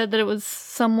she said that it was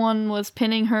someone was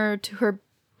pinning her to her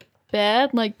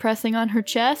bed, like pressing on her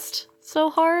chest so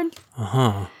hard.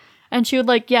 And she would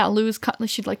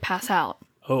she'd pass out.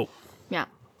 Oh. Yeah.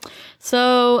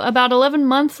 So about 11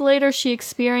 months later, she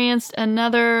experienced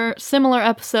another similar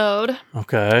episode.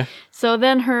 Okay. So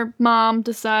then her mom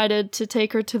decided to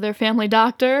take her to their family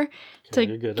doctor to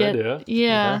good get idea.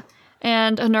 Yeah,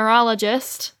 and a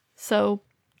neurologist. So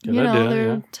Good idea,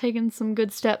 they're taking some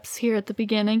good steps here at the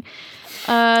beginning.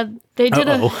 They did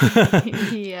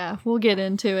yeah, we'll get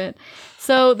into it.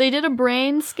 So they did a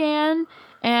brain scan,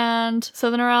 and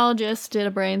so the neurologist did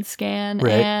a brain scan,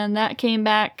 and that came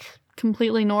back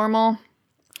completely normal.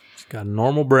 She's got a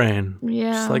normal brain.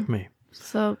 Yeah. Just like me.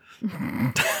 So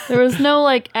there was no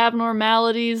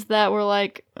abnormalities that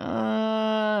were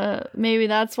maybe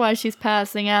that's why she's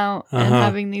passing out and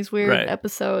having these weird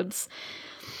episodes.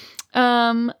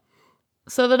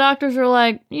 So the doctors were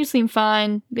like, you seem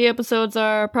fine. The episodes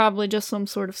are probably just some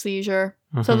sort of seizure.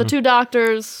 So the two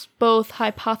doctors both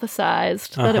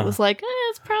hypothesized that it was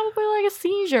it's probably like a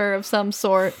seizure of some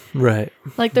sort. Right.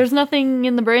 Like, there's nothing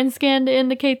in the brain scan to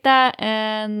indicate that,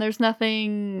 and there's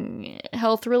nothing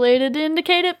health-related to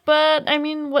indicate it, but, I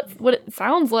mean, what it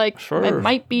sounds like, Sure. it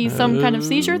might be some kind of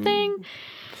seizure thing,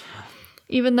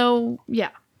 even though,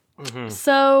 yeah. Mm-hmm.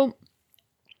 So,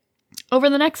 over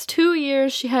the next 2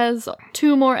 years, she has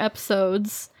 2 more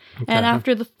episodes, and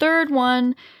after the third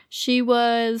one, she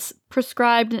was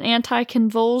prescribed an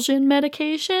anti-convulsion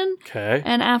medication. Okay.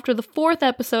 And after the 4th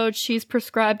episode, she's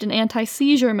prescribed an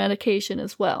anti-seizure medication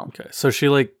as well. Okay. So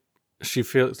she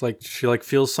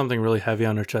feels something really heavy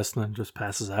on her chest and then just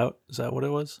passes out. Is that what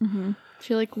it was? Mm-hmm.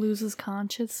 She like loses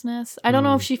consciousness. I don't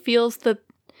know if she feels the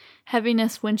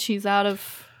heaviness when she's out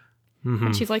of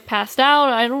when she's like passed out.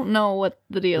 I don't know what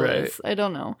the deal is. I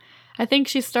don't know. I think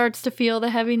she starts to feel the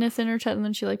heaviness in her chest and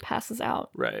then she like passes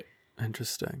out. Right.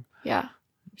 Interesting. Yeah.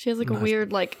 She has like a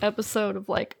weird like episode of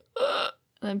like and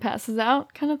then passes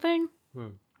out kind of thing.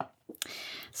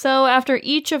 So after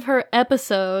each of her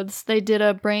episodes, they did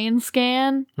a brain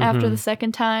scan after the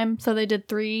second time. So they did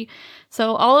 3.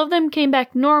 So all of them came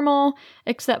back normal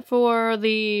except for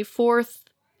the 4th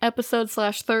episode /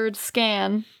 3rd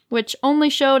scan, which only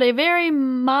showed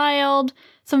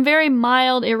some very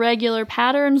mild irregular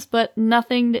patterns, but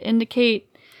nothing to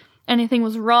indicate anything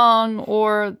was wrong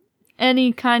or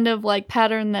any kind of like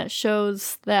pattern that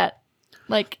shows that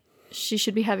like she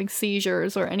should be having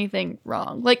seizures or anything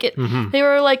wrong. Like they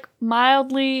were like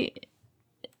mildly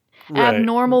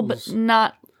abnormal, but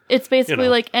not. It's basically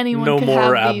like anyone no could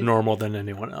more have abnormal than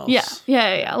anyone else.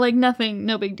 Yeah. Like nothing,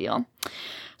 no big deal.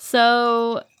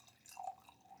 So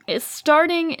it's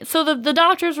starting. So the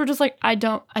doctors were just like, I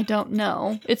don't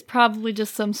know. It's probably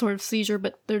just some sort of seizure,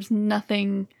 but there's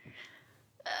nothing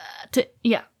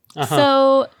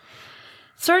So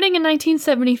starting in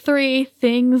 1973,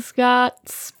 things got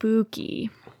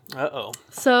spooky. Uh-oh.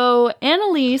 So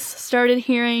Annalise started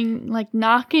hearing like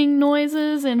knocking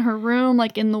noises in her room,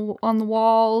 like on the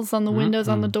walls, on the windows,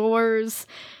 on the doors,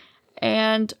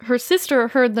 and her sister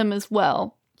heard them as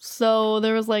well. So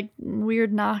there was like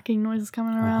weird knocking noises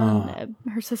coming around.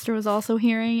 Her sister was also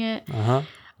hearing it.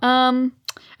 And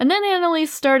then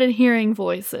Annalise started hearing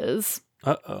voices.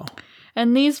 Uh-oh.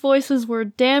 And these voices were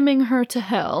damning her to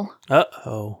hell.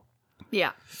 Uh-oh.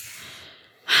 Yeah.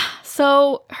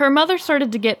 So her mother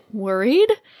started to get worried.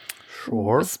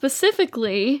 Sure.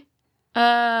 Specifically,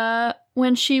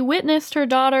 when she witnessed her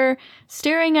daughter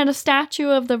staring at a statue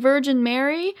of the Virgin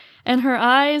Mary and her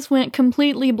eyes went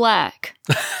completely black.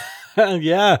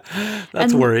 Yeah,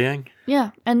 that's worrying.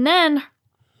 Yeah. And then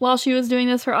while she was doing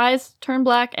this, her eyes turned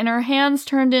black and her hands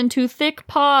turned into thick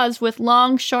paws with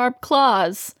long, sharp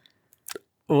claws.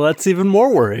 Well, that's even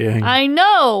more worrying. I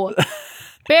know.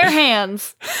 Bare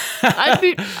hands.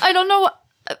 I don't know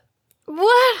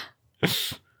what.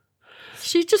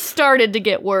 She just started to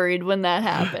get worried when that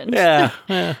happened. Yeah.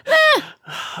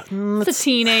 It's a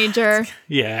teenager.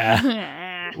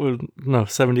 Yeah. Well, no,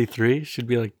 73. She'd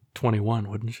be like 21,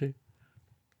 wouldn't she?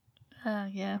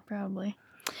 Yeah, probably.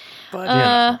 But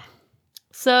yeah.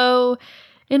 So,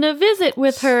 in a visit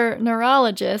with her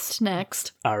neurologist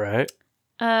next. All right.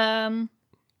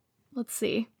 Let's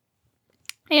see.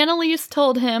 Annalise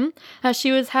told him that she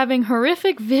was having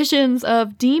horrific visions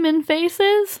of demon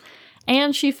faces,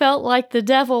 and she felt like the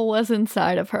devil was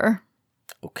inside of her.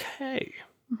 Okay.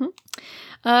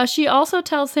 She also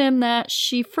tells him that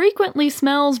she frequently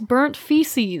smells burnt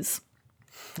feces.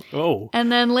 Oh.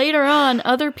 And then later on,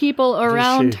 other people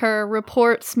around her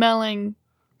report smelling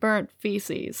burnt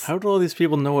feces. How do all these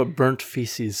people know what burnt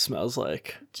feces smells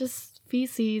like? Just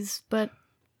feces, but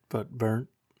burnt.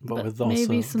 But with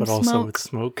maybe also, some but also smoke. with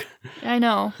smoke. I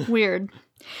know, weird.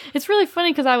 It's really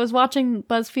funny because I was watching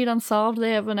BuzzFeed Unsolved.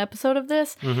 They have an episode of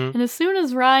this, and as soon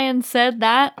as Ryan said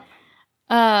that,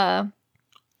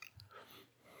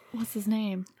 what's his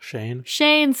name? Shane.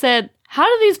 Shane said, "How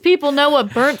do these people know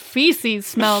what burnt feces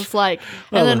smells like?"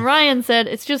 And then Ryan said,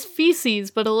 "It's just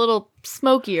feces, but a little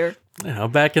smokier." You know,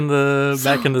 back in the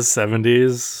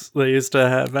 70s, they used to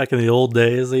have. Back in the old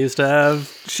days, they used to have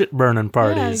shit burning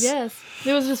parties. Yeah, I guess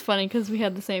it was just funny because we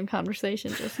had the same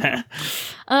conversation just now.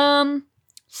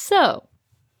 So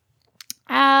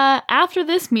after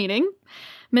this meeting,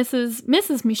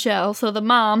 Mrs. Michelle, so the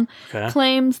mom,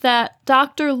 claims that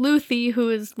Dr. Luthi, who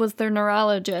was their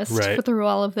neurologist through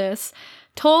all of this,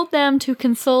 told them to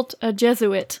consult a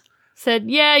Jesuit.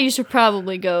 Said, yeah, you should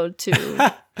probably go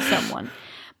to someone.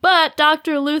 But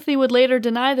Dr. Luthi would later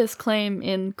deny this claim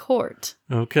in court.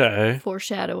 Okay.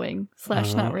 Foreshadowing /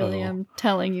 not really. I'm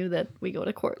telling you that we go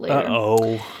to court later.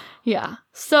 Uh-oh. Yeah.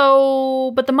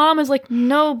 So, but the mom is like,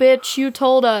 no, bitch, you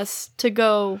told us to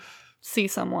go see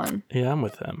someone. Yeah, I'm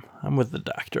with him. I'm with the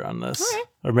doctor on this. Okay.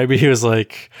 Or maybe he was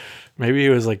like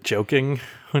joking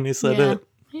when he said Yeah, it.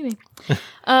 maybe.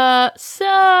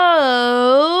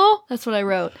 So that's what I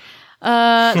wrote.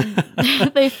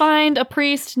 They find a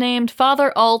priest named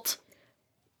Father Alt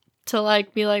to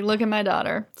like be like, look at my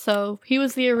daughter. So he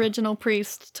was the original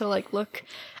priest to like look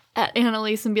at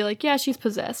Annalise and be like, yeah, she's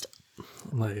possessed.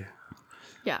 Like,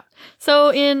 Yeah. So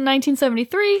in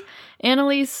 1973,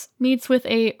 Annalise meets with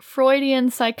a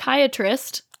Freudian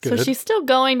psychiatrist. So Good. she's still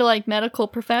going to like medical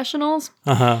professionals.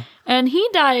 And he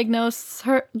diagnoses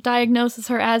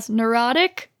her as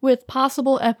neurotic with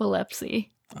possible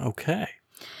epilepsy. okay.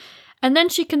 And then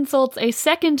she consults a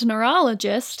second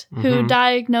neurologist who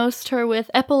diagnosed her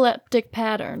with epileptic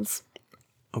patterns.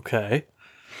 Okay.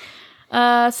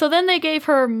 So then they gave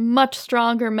her much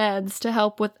stronger meds to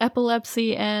help with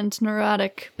epilepsy and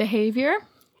neurotic behavior.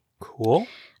 Cool.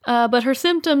 But her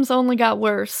symptoms only got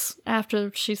worse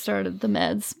after she started the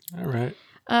meds. All right.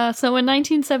 So in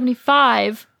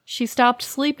 1975, she stopped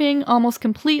sleeping almost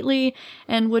completely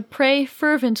and would pray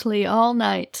fervently all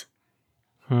night.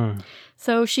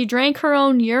 So she drank her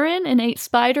own urine and ate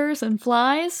spiders and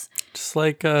flies. Just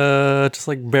like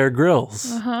Bear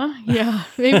Grylls. Yeah,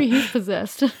 maybe he's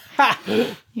possessed.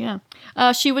 Yeah.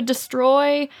 She would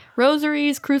destroy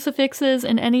rosaries, crucifixes,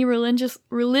 and any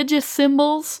religious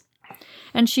symbols.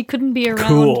 And she couldn't be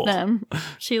around them.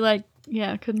 She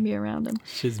couldn't be around them.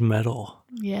 She's metal.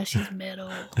 Yeah, she's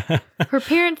metal. Her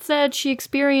parents said she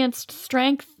experienced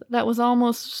strength that was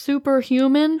almost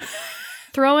superhuman,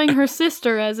 throwing her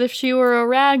sister as if she were a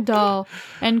rag doll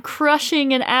and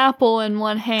crushing an apple in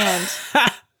one hand.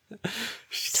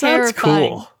 Sounds Terrifying.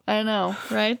 cool. I know,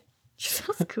 right? She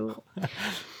sounds cool.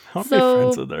 How many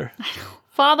friends are there?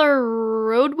 Father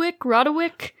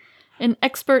Rodwick, an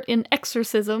expert in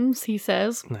exorcisms, he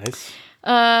says, Nice.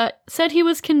 said he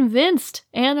was convinced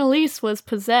Annalise was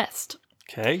possessed.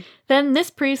 Okay. Then this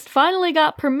priest finally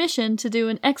got permission to do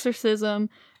an exorcism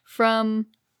from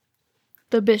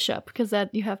the bishop, because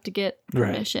that you have to get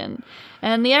permission. Right.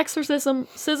 And the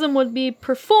exorcism would be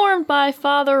performed by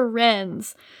Father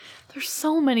Renz. There's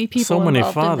so many people so many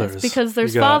involved fathers. in this, because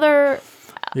there's Father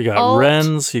You got Alt.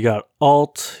 Renz, you got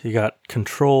Alt, you got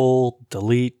Control,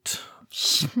 Delete.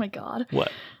 Oh my god. What?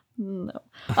 No.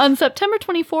 On September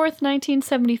 24th,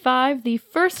 1975, the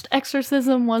first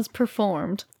exorcism was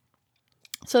performed.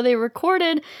 So they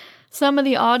recorded some of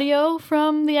the audio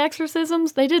from the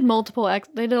exorcisms. They did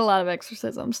they did a lot of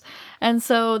exorcisms. And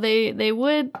so they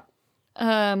would,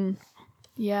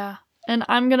 yeah. And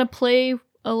I'm going to play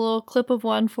a little clip of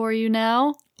one for you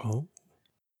now. Oh.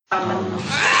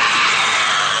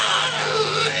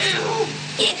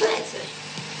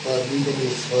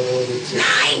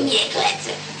 Nein, ihr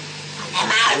Klötze! Von der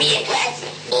Mauer, ihr Klötze!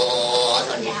 Oh,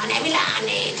 so gerne will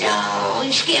nicht, oh,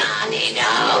 ich gerne,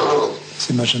 oh.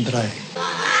 Sind wir schon drei?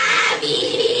 Ah,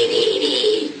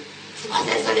 wie. Was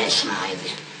ist so eine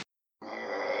Scheiße?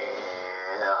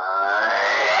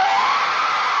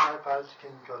 Als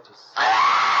Kind Gottes.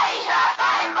 Ich hab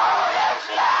ein Bruder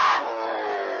geschlagen.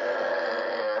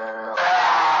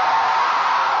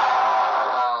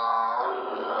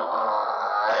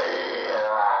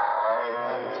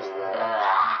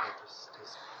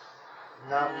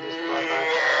 Namen des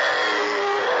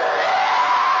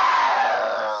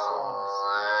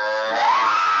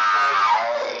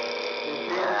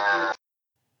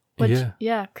Which,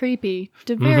 yeah, creepy.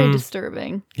 Very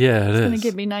disturbing. Yeah, It's is. going to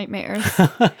give me nightmares.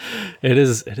 It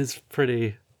is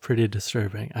pretty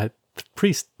disturbing. The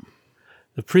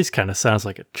priest kind of sounds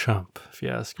like a chump, if you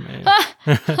ask me.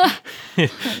 Oh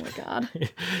my god. He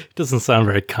doesn't sound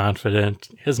very confident.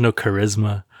 He has no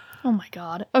charisma. Oh my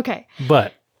god. Okay.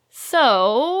 But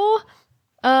So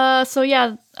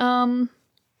yeah,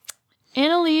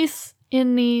 Annalise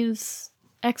in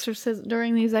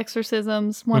during these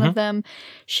exorcisms, one of them,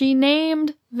 she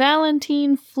named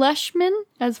Valentine Fleshman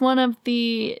as one of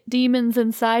the demons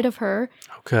inside of her.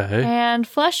 okay. And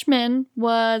Fleshman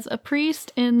was a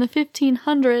priest in the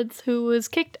 1500s who was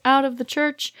kicked out of the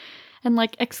church and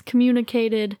like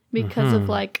excommunicated because of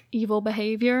like evil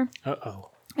behavior.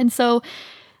 Uh-oh. And so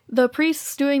the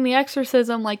priests doing the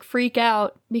exorcism like freak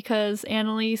out because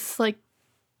Annalise like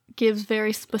gives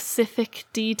very specific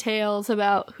details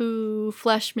about who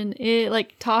Fleshman is,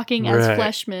 like talking as Right.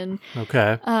 Fleshman,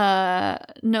 Okay.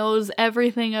 knows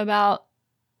everything about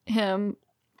him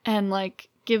and like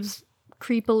gives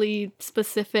creepily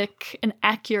specific and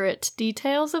accurate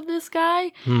details of this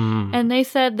guy. And they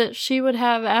said that she would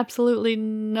have absolutely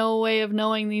no way of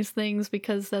knowing these things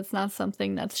because that's not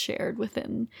something that's shared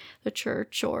within the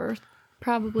church, or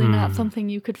probably not something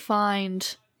you could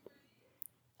find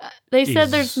They said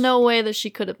Is- there's no way that she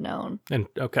could have known, And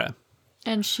okay.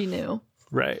 and she knew.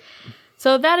 Right.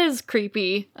 So that is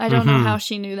creepy. I don't know how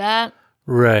she knew that,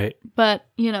 Right. but,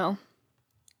 you know.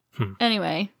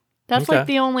 Anyway, that's Okay. like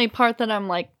the only part that I'm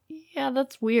like, yeah,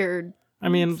 that's weird. I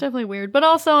mean, It's definitely weird. But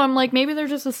also, I'm like, maybe they're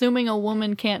just assuming a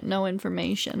woman can't know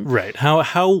information. right. How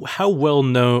well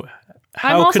known?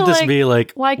 I'm How also could this like, be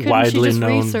like why couldn't she widely just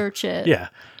known? research it? Yeah.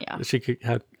 Yeah. She could.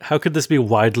 How could this be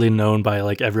widely known by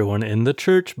like everyone in the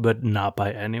church, but not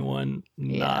by anyone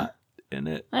not in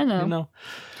it? I know. You know.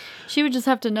 She would just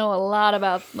have to know a lot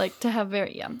about, like, to have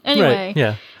very, yeah. Anyway, Right.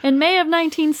 Yeah. in May of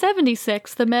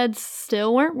 1976, the meds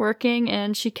still weren't working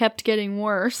and she kept getting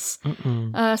worse.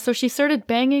 So she started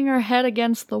banging her head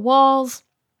against the walls,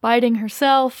 biting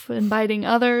herself and biting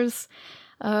others.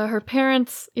 Her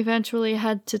parents eventually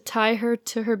had to tie her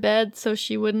to her bed so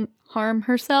she wouldn't harm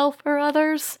herself or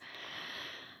others,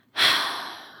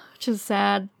 which is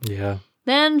sad. Yeah.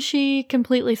 Then she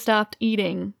completely stopped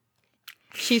eating.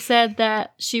 She said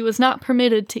that she was not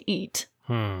permitted to eat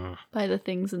by the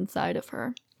things inside of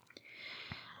her.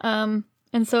 And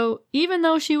so even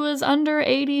though she was under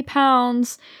 80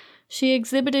 pounds, she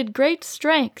exhibited great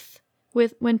strength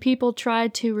when people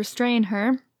tried to restrain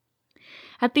her.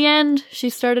 At the end, she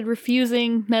started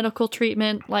refusing medical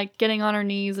treatment, like getting on her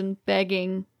knees and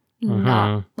begging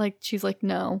not. Like, she's like,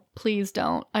 no, please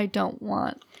don't. I don't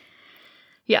want.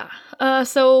 Yeah.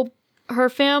 So her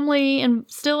family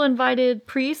still invited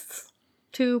priests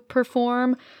to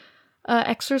perform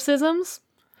exorcisms,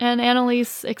 and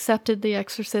Annalise accepted the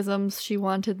exorcisms. She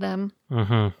wanted them.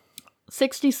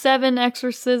 67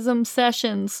 exorcism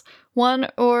sessions, 1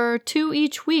 or 2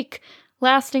 each week,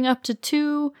 lasting up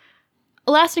to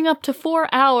 4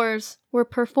 hours, were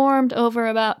performed over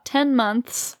about 10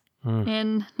 months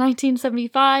in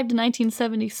 1975 to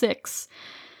 1976.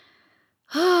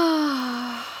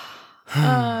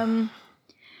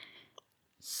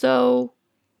 So,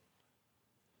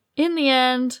 in the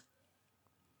end,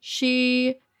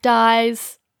 she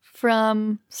dies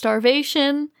from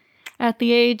starvation at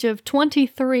the age of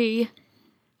 23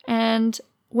 and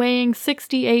weighing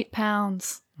 68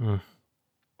 pounds.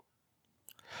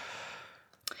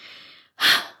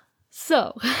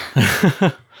 So,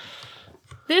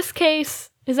 this case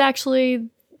is actually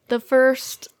the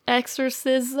first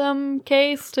exorcism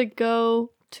case to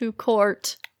go to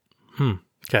court.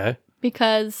 Okay.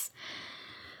 Because,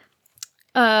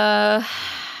 because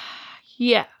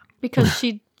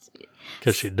she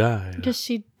Because she died. because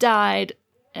she died,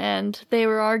 and they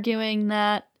were arguing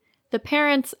that the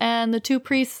parents and the 2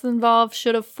 priests involved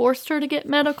should have forced her to get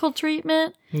medical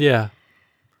treatment. Yeah.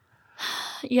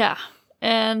 Yeah,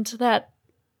 and that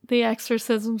the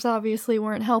exorcisms obviously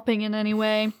weren't helping in any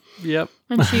way, Yep.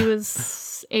 and she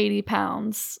was 80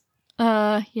 pounds.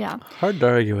 Yeah. Hard to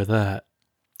argue with that.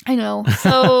 I know.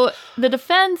 So the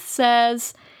defense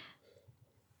says,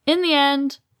 in the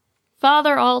end,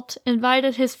 Father Alt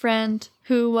invited his friend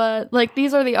who,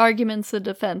 these are the arguments the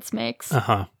defense makes.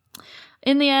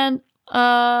 In the end,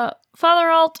 Father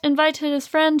Alt invited his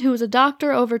friend who was a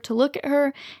doctor over to look at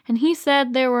her, and he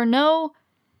said there were no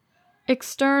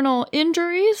external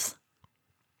injuries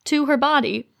to her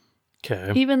body,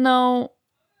 Okay. even though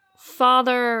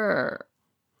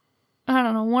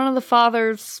one of the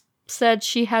fathers said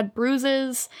she had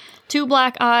bruises, 2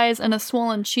 black eyes, and a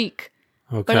swollen cheek.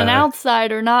 Okay. But an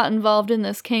outsider not involved in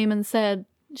this came and said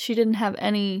she didn't have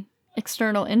any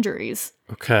external injuries.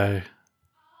 Okay.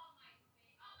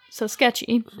 So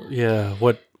sketchy. Yeah.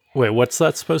 What's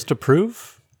that supposed to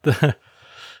prove?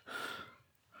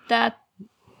 That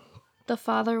the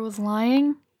father was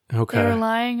lying. Okay. They were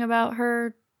lying about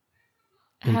her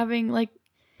having,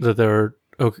 That there were.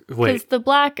 Okay. because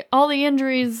Wait. all the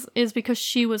injuries is because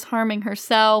she was harming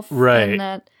herself. Right. And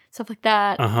that, stuff like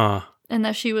that. And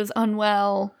that she was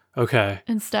unwell Okay.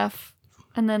 and stuff.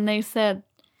 And then they said,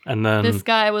 And then. this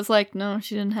guy was like, no,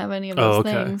 she didn't have any of Oh,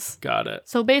 those okay. things. Got it.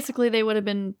 So basically, they would have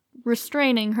been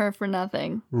restraining her for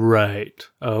nothing. Right.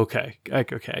 Oh, okay.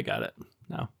 Okay. I got it.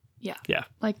 No. Yeah. Yeah.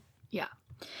 Yeah.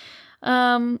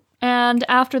 And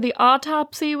after the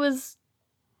autopsy was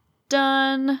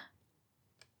done,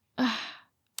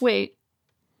 wait.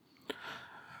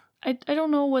 I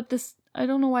don't know I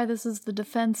don't know why this is the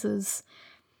defense's.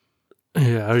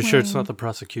 Yeah. Are you sure it's claim. not the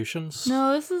prosecution's?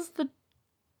 No, this is the.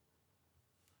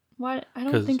 Why? I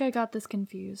don't 'Cause- think I got this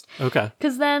confused. Okay.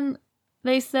 Because then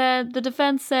the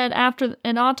defense said after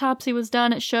an autopsy was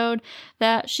done, it showed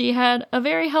that she had a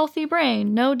very healthy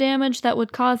brain, no damage that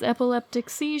would cause epileptic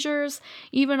seizures,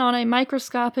 even on a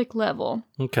microscopic level.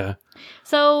 Okay.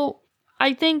 So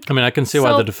I think. I mean, I can see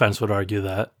why So- the defense would argue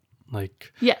that.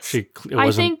 Like, Yes. it I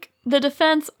wasn't. think the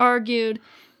defense argued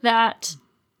that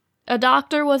a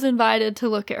doctor was invited to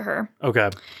look at her. Okay.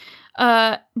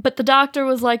 But the doctor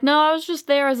was like, no, I was just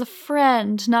there as a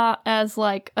friend, not as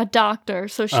like a doctor.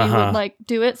 So she would like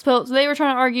do it. So they were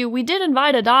trying to argue, we did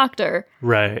invite a doctor.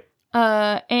 Right.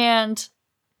 And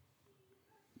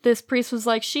this priest was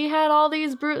like, she had all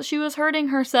these she was hurting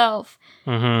herself.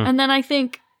 Mm-hmm. And then I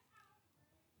think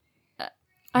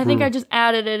I just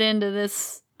added it into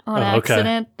this on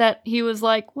accident that he was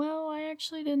like, well, I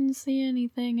actually didn't see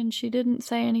anything and she didn't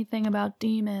say anything about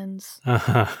demons.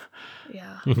 Uh-huh.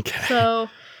 Yeah. Okay. So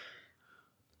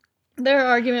their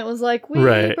argument was like, we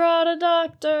brought a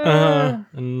doctor.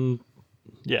 And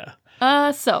yeah.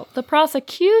 So the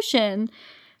prosecution,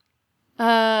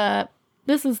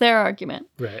 this is their argument.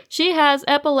 Right. She has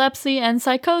epilepsy and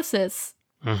psychosis.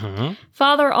 Mm-hmm.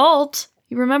 Father Alt,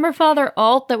 you remember Father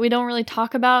Alt that we don't really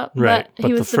talk about? Right. But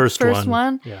he was the first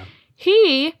one. Yeah.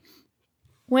 He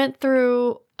went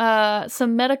through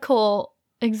some medical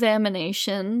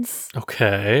examinations.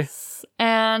 Okay.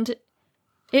 And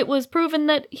it was proven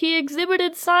that he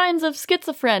exhibited signs of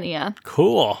schizophrenia.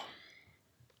 Cool.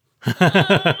 So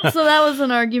that was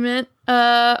an argument.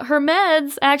 Her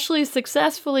meds actually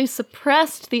successfully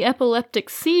suppressed the epileptic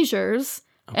seizures.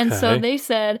 Okay. And so they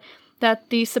said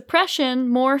that the suppression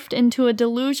morphed into a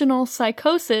delusional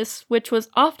psychosis, which was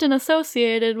often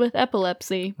associated with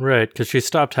epilepsy. Right, because she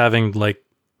stopped having, like,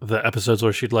 the episodes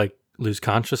where she'd, like, lose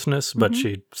consciousness, but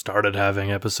she started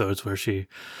having episodes where she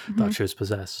thought she was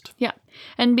possessed. Yeah.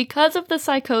 And because of the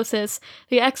psychosis,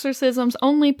 the exorcisms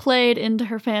only played into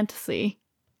her fantasy.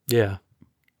 Yeah.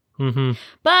 Mm-hmm.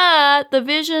 But the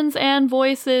visions and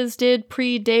voices did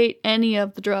predate any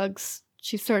of the drugs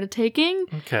she started taking.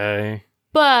 Okay.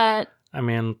 But I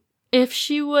mean, if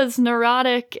she was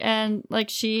neurotic and like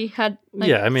she had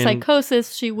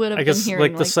psychosis, she would have I been guess hearing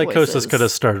like the psychosis voices. could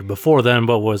have started before then,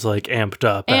 but was like amped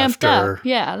up after.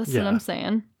 Yeah, that's what I'm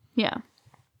saying. Yeah.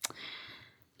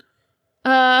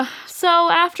 So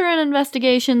after an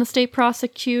investigation, the state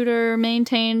prosecutor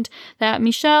maintained that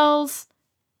Michelle's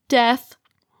death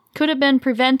could have been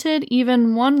prevented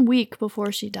even 1 week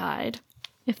before she died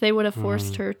if they would have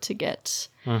forced her to get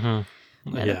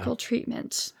medical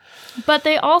treatment. But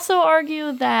they also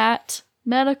argue that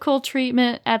medical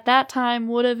treatment at that time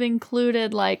would have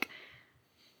included like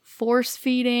force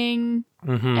feeding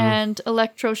and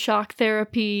electroshock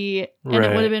therapy, and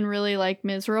it would have been really like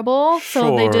miserable.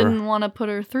 So they didn't want to put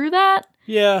her through that.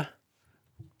 Yeah.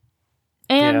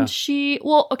 And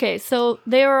so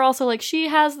they were also like, she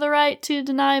has the right to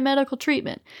deny medical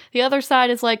treatment. The other side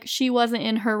is like, she wasn't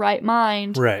in her right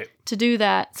mind to do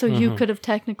that, so you could have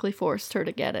technically forced her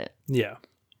to get it. Yeah.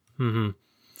 Mm-hmm.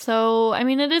 So, I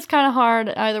mean, it is kind of hard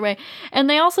either way. And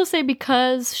they also say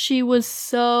because she was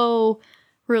so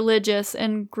religious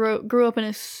and grew up in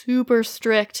a super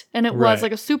strict, and it was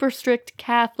like a super strict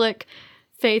Catholic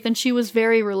faith, and she was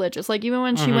very religious. Like, even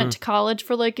when she went to college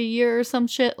for like a year or some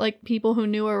shit, like people who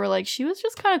knew her were like, she was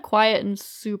just kind of quiet and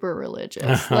super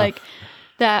religious. Like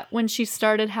that when she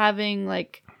started having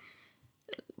like,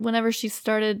 whenever she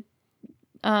started,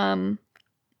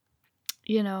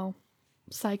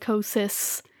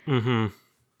 psychosis.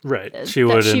 Right. She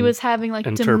was having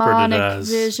like demonic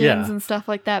visions and stuff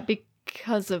like that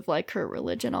because of like her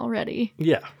religion already.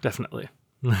 Yeah, definitely.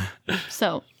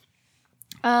 So,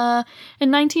 in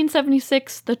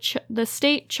 1976, the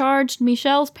state charged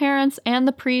Michelle's parents and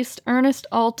the priest, Ernest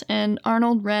Alt and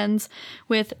Arnold Renz,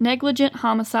 with negligent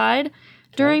homicide.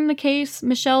 During the case,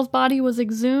 Michelle's body was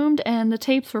exhumed and the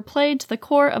tapes were played to the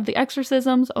court of the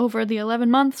exorcisms over the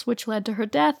 11 months which led to her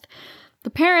death. The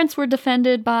parents were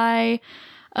defended by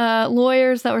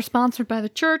lawyers that were sponsored by the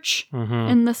church,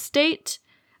 and the state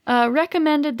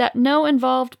recommended that no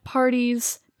involved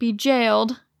parties be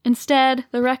jailed. Instead,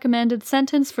 the recommended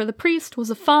sentence for the priest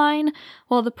was a fine,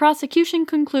 while the prosecution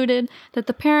concluded that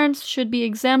the parents should be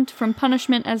exempt from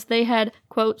punishment as they had,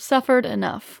 quote, suffered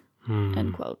enough,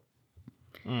 end quote.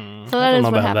 So that is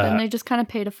what happened. They just kind of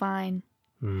paid a fine,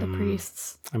 the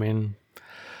priests. I mean,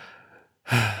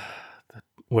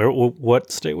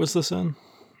 what state was this in?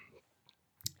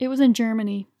 It was in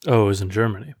Germany. Oh, it was in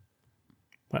Germany.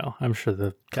 Well, I'm sure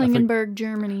the Klingenberg,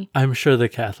 Germany. I'm sure the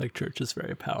Catholic Church is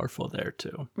very powerful there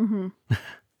too.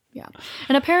 Yeah.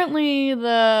 And apparently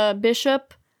the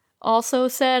bishop also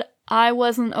said, I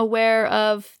wasn't aware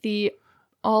of the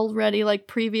already like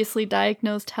previously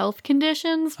diagnosed health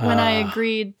conditions when I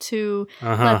agreed to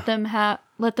let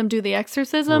them do the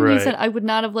exorcism. He said I would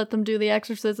not have let them do the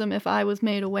exorcism if I was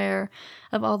made aware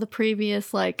of all the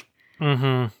previous like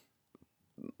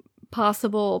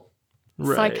possible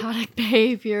psychotic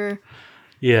behavior.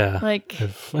 Yeah. Like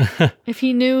if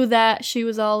he knew that she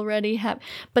was already happy.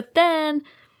 But then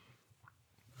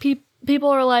people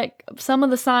are like, some of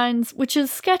the signs, which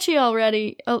is sketchy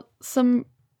already, some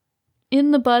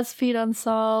in the BuzzFeed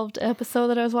Unsolved episode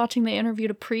that I was watching, they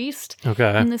interviewed a priest. Okay.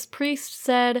 And this priest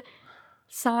said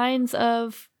signs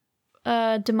of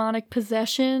demonic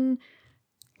possession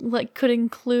like could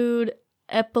include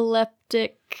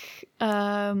epileptic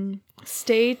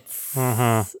states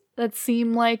that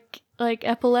seem like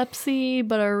epilepsy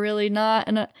but are really not.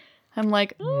 And I'm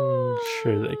like,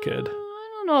 Sure they could.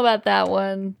 I don't know about that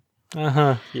one.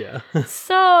 Yeah.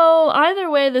 So either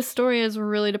way, this story is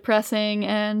really depressing,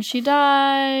 and she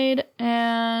died,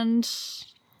 and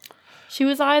she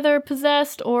was either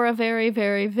possessed or a very,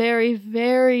 very, very,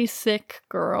 very sick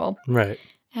girl. Right.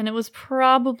 And it was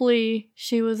probably,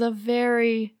 she was a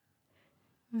very,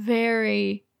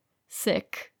 very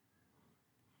sick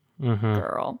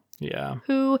girl. Yeah.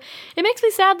 Who, it makes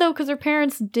me sad though, because her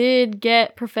parents did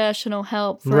get professional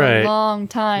help for Right. a long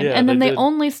time. Yeah, and then they they did.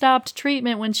 only stopped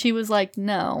treatment when she was like,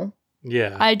 no,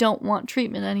 Yeah. I don't want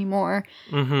treatment anymore.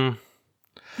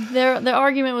 Mm-hmm. The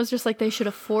argument was just like they should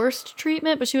have forced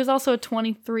treatment, but she was also a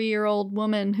 23-year-old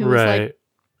woman who was Right. like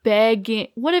begging.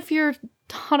 What if your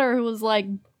daughter was like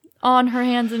on her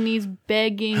hands and knees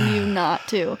begging you not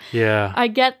to? Yeah. I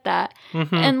get that.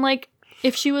 Mm-hmm. And like,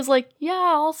 if she was like, yeah,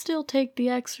 I'll still take the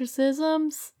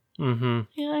exorcisms. Mm-hmm.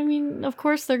 Yeah, I mean, of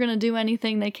course they're going to do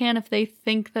anything they can if they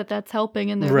think that that's helping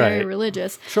and they're very Right.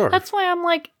 religious. Sure. That's why I'm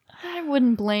like, I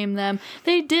wouldn't blame them.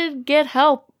 They did get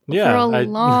help Yeah. for a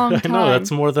long time. I know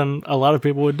that's more than a lot of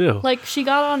people would do. Like, she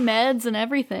got on meds and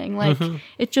everything. Like,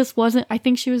 it just wasn't, I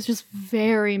think she was just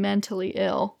very mentally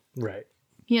ill, Right.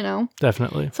 you know?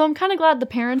 Definitely. So I'm kind of glad the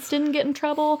parents didn't get in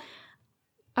trouble.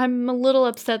 I'm a little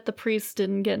upset the priests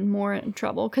didn't get more in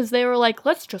trouble, because they were like,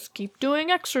 let's just keep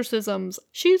doing exorcisms.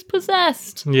 She's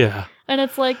possessed. Yeah. And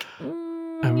it's like, I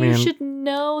you mean- should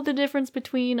know the difference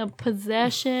between a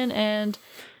possession and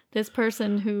this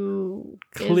person who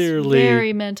Clearly- is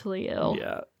very mentally ill.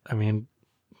 Yeah. I mean,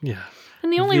 yeah.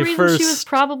 And the only The reason she was first-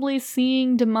 probably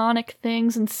seeing demonic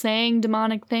things and saying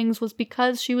demonic things was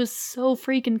because she was so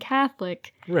freaking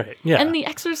Catholic. Right. Yeah. And the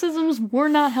exorcisms were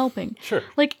not helping. Sure.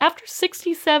 Like, after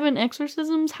 67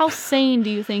 exorcisms, how sane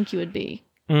do you think you would be?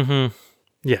 Mm-hmm.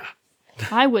 Yeah.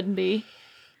 I wouldn't be.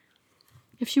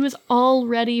 If she was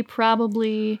already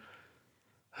probably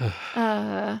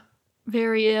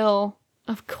very ill,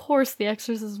 of course the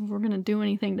exorcisms were going to do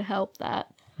anything to help that.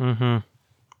 Mm-hmm.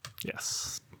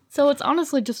 Yes. So it's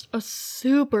honestly just a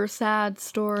super sad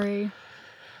story.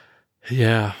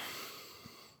 Yeah.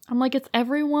 I'm like, it's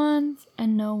everyone's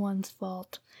and no one's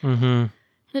fault. Mm-hmm. And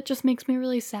it just makes me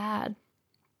really sad.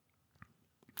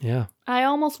 Yeah. I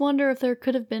almost wonder if there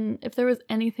was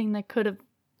anything that could have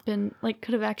been, like,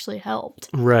 could have actually helped.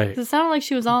 Right. 'Cause it sounded like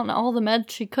she was on all the meds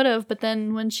she could have, but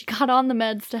then when she got on the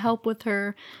meds to help with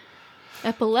her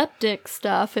epileptic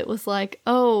stuff, it was like,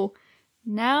 oh,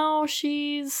 now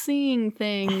she's seeing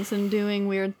things and doing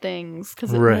weird things,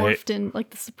 because it Right. morphed in, like,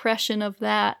 the suppression of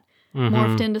that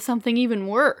morphed into something even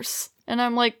worse. And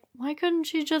I'm like, why couldn't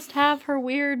she just have her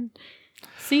weird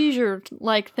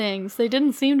seizure-like things? They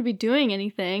didn't seem to be doing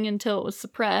anything until it was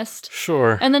suppressed.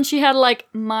 Sure. And then she had, like,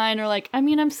 minor, like, I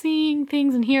mean, I'm seeing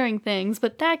things and hearing things,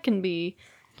 but that can be,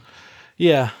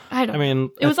 Yeah. I don't I mean,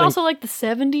 It was also, like, the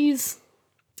 70s,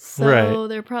 so Right.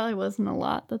 there probably wasn't a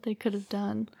lot that they could have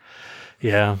done.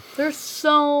 Yeah. There's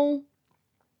so...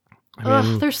 I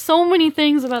mean, there's so many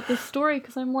things about this story,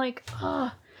 because I'm like,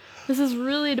 this is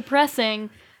really depressing.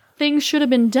 Things should have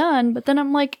been done, but then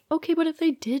I'm like, okay, but if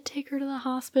they did take her to the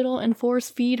hospital and force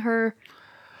feed her,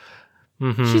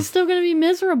 she's still going to be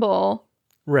miserable.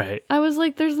 right. I was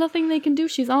like, there's nothing they can do.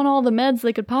 She's on all the meds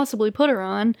they could possibly put her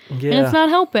on, and Yeah. it's not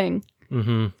helping.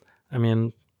 Mm-hmm. I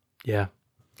mean, yeah.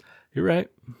 You're right.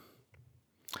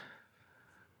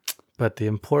 But the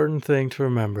important thing to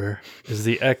remember is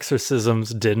the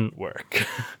exorcisms didn't work.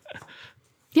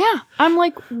 Yeah, I'm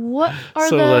like, what are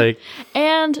So, the... like-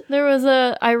 And there was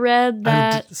I read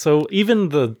that... So even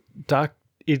the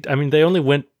I mean, they only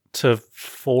went to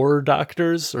 4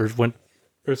 doctors or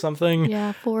something.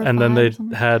 Yeah, 4 or And then 5 they or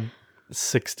something. had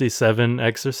 67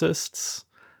 exorcists.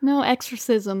 No,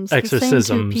 exorcisms. Exorcisms.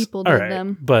 The same 2 people All did right.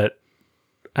 them. But,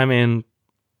 I mean,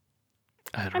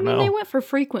 I don't I mean, know. they went for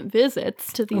frequent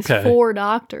visits to these Okay. 4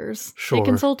 doctors. Sure. They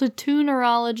consulted 2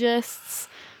 neurologists,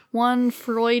 1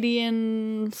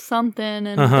 Freudian something,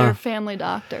 and their family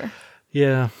doctor.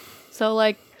 Yeah. So,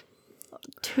 like,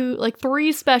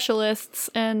 3 specialists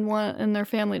and 1 and their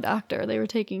family doctor they were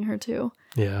taking her to.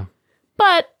 Yeah.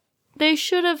 But they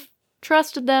should have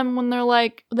trusted them when they're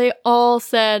like, they all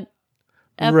said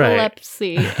Right.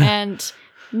 epilepsy and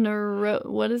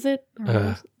what is it?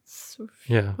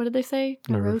 Yeah. What did they say?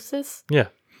 Neuro- Neurosis? Yeah.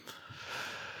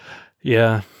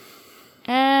 Yeah.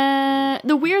 And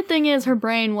the weird thing is her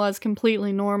brain was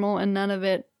completely normal and none of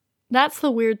it. That's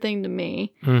the weird thing to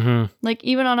me. Mm-hmm. Like,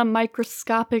 even on a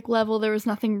microscopic level, there was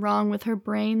nothing wrong with her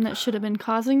brain that should have been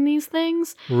causing these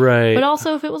things. Right. But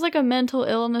also, if it was like a mental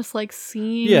illness, like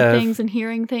seeing Yeah, things and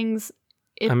hearing things,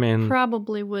 it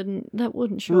probably wouldn't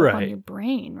show up on Right. your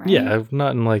brain, right? Yeah,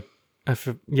 not in like,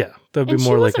 yeah, that'd be And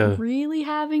more she like wasn't a really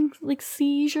having like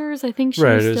seizures. I think she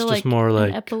right. was It's still just like more an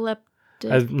like epileptic,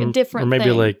 I- a different or maybe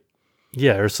thing. like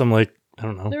yeah, or some like I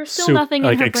don't know, There was still nothing in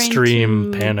like her brain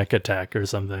extreme to- panic attack or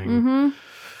something. Mm-hmm.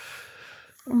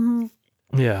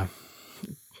 Mm-hmm. Yeah,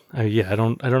 I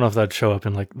don't know if that'd show up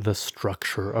in like the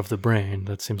structure of the brain.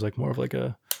 That seems like more of like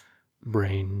a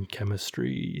brain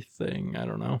chemistry thing. I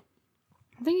don't know.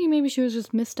 I think maybe she was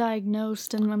just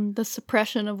misdiagnosed, and then the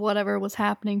suppression of whatever was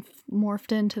happening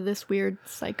morphed into this weird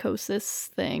psychosis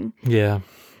thing. Yeah,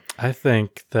 I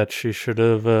think that she should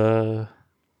have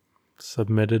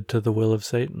submitted to the will of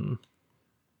Satan,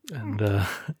 and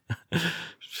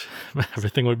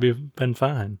everything would been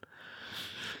fine.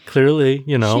 Clearly,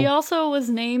 She also was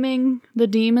naming the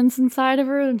demons inside of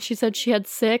her, and she said she had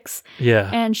 6. Yeah.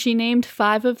 And she named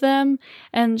 5 of them,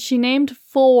 and she named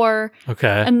 4.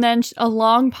 Okay. And then a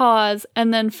long pause,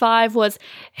 and then 5 was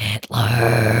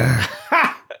Hitler.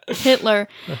 Hitler.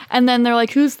 And then they're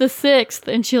like, who's the 6th?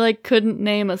 And she like couldn't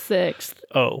name a 6th.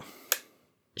 Oh.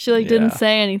 She like didn't Yeah.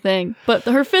 say anything. But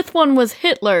her 5th one was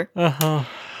Hitler. Uh-huh.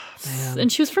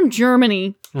 And she was from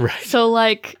Germany. Right. So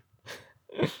like,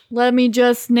 let me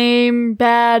just name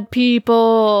bad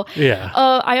people. Yeah.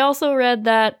 I also read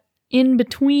that in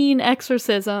between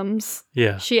exorcisms,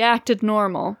 Yeah. she acted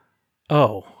normal.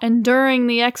 Oh. And during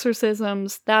the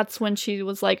exorcisms, that's when she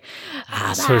was like,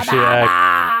 So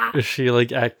she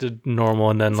like acted normal,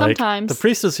 and then like Sometimes. the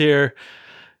priest was here,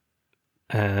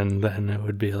 and then it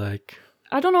would be like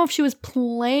I don't know if she was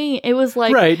playing. It was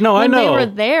like, right. No, I when know. they were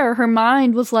there, her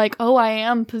mind was like, oh, I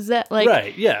am possessed. Like,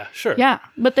 right. Yeah. Sure. yeah.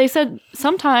 But they said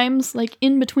sometimes, like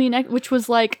in between, which was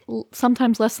like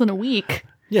sometimes less than a week.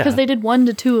 Yeah. Because they did 1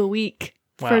 to 2 a week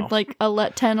for Wow. like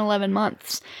 10, 11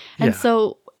 months. And Yeah.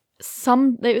 so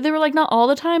they were like not all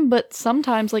the time, but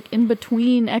sometimes like in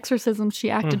between exorcisms, she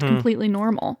acted completely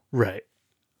normal. Right.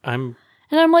 And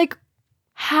I'm like,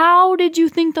 how did you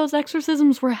think those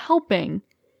exorcisms were helping?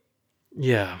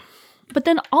 Yeah. But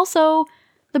then also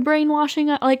the brainwashing,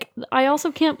 like I also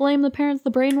can't blame the parents, the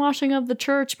brainwashing of the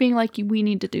church being like, we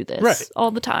need to do this Right. all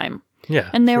the time. Yeah.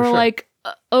 And they for were sure. like,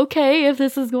 okay, if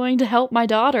this is going to help my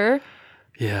daughter.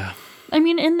 Yeah. I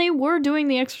mean, and they were doing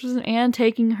the exorcism and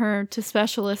taking her to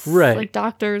specialists, Right. like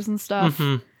doctors and stuff.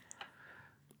 Mm-hmm.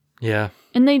 Yeah.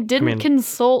 And they didn't mean-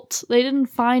 they didn't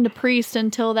find a priest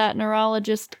until that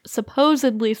neurologist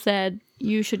supposedly said,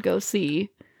 you should go see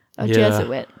a Yeah.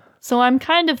 Jesuit. So I'm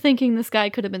kind of thinking this guy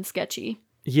could have been sketchy.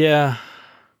 Yeah.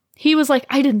 He was like,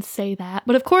 I didn't say that.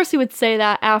 But of course he would say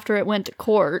that after it went to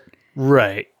court,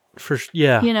 Right.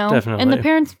 Yeah. you know? Definitely. And the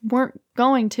parents weren't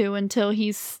going to until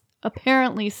he's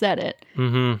apparently said it.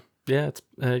 Mm-hmm. Yeah. It's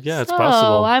it's So,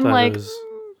 possible. I'm that like, it was-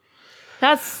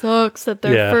 that sucks that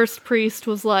their Yeah. first priest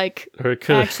was like or it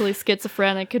could actually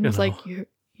schizophrenic and was know. like,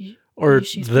 or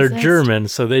she's they're possessed. German,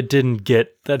 so they didn't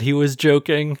get that he was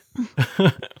joking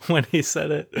when he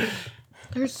said it.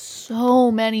 There's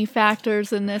so many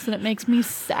factors in this, and it makes me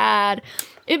sad.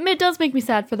 It does make me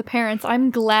sad for the parents. I'm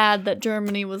glad that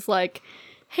Germany was like,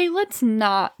 hey, let's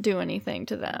not do anything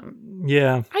to them.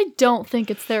 Yeah. I don't think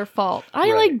it's their fault.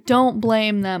 I Right. don't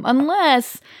blame them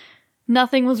unless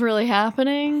nothing was really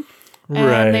happening and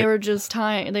Right. they were just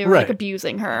they were like Right.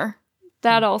 abusing her.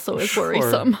 That also is Sure,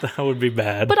 worrisome. That would be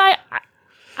bad. But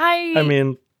I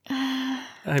mean,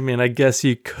 I guess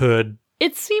you could.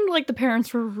 it seemed like the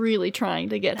parents were really trying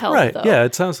to get help. Right. Though. Yeah,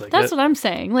 it sounds like That's it. what I'm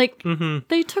saying. Like, Mm-hmm.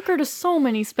 they took her to so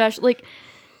many like,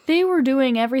 they were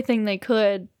doing everything they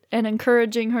could and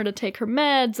encouraging her to take her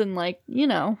meds and, like, you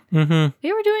know, Mm-hmm.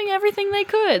 they were doing everything they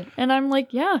could. And I'm like,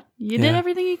 yeah, you did Yeah.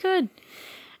 everything you could.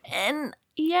 And,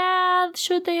 yeah,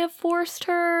 should they have forced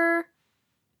her?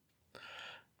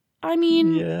 I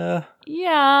mean,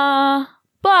 yeah,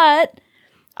 but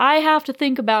I have to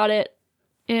think about it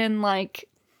in, like,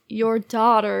 your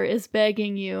daughter is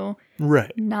begging you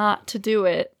Right. not to do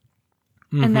it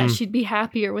and that Mhm. she'd be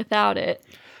happier without it.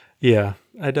 Yeah,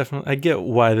 I get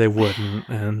why they wouldn't,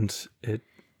 and it.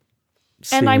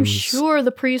 And I'm seems- sure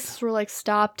the priests were like,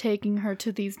 stop taking her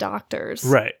to these doctors.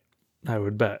 Right. I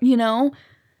would bet. You know?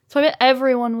 So I bet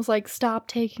everyone was like, stop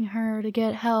taking her to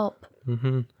get help.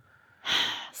 Mm-hmm.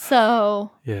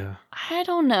 So, Yeah. I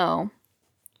don't know.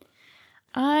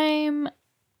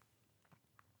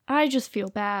 I just feel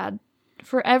bad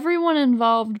for everyone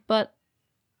involved, but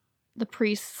the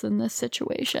priests in this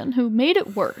situation who made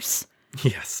it worse.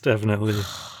 Yes, definitely.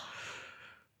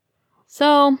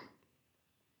 So,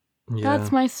 Yeah.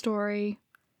 that's my story.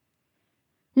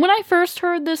 When I first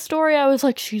heard this story, I was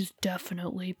like, she's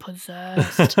definitely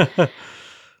possessed.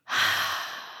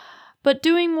 But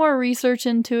doing more research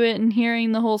into it and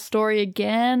hearing the whole story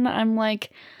again, I'm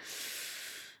like,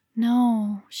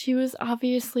 no, she was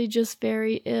obviously just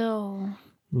very ill.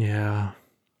 Yeah.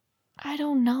 I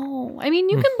don't know. I mean,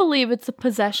 you can believe it's a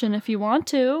possession if you want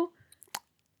to,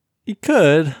 You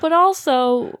could. but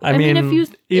also, I mean, mean,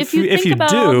 if you think you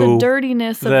about all do, the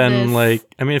dirtiness of then this,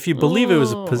 like, I mean, if you believe it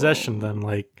was a Ugh. possession, then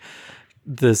like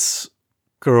this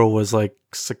girl was like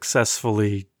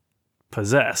successfully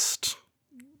possessed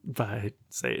by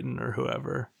Satan or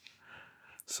whoever.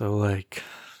 So like,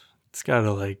 it's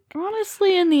gotta like,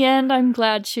 honestly, in the end, I'm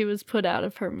glad she was put out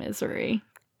of her misery.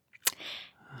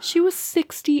 She was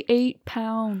 68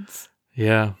 pounds.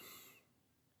 yeah.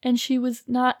 And she was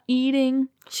not eating.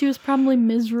 She was probably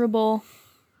miserable.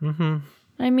 Mm-hmm.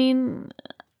 I mean,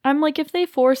 I'm like, if they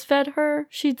force fed her,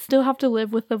 she'd still have to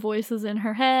live with the voices in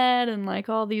her head and like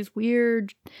all these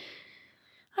weird.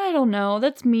 I don't know.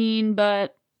 That's mean,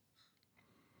 but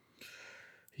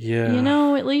Yeah. you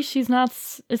know, at least she's not.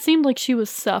 It seemed like she was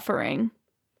suffering.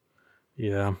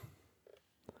 Yeah.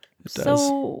 It does.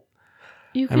 So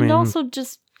you I can mean- also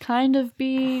just kind of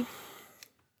be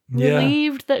Yeah.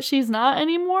 relieved that she's not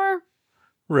anymore.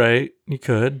 Right. You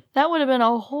could. That would have been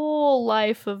a whole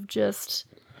life of just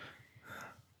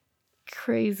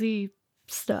crazy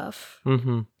stuff.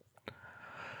 Mm-hmm.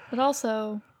 But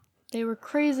also, they were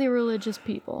crazy religious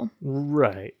people.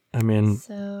 Right. I mean,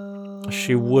 So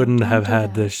she wouldn't have don't do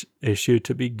had that. this issue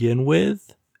to begin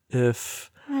with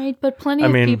if. Right, but plenty I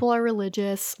of mean- people are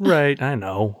religious. Right. I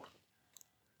know.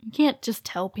 You can't just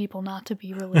tell people not to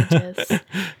be religious.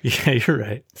 Yeah, you're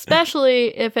right.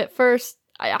 Especially if at first,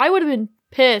 I would have been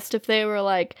pissed if they were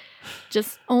like,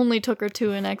 just only took her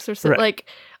to an exorcism. Right. Like,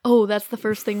 oh, that's the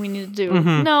first thing we need to do.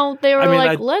 Mhm. No, they were I mean,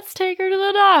 like, let's take her to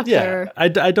the doctor. Yeah.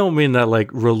 I don't mean that like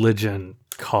religion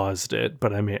caused it,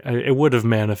 but I mean, it would have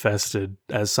manifested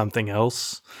as something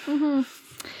else. Hmm.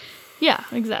 Yeah,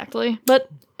 exactly. But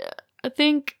I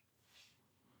think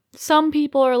some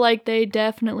people are like, they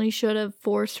definitely should have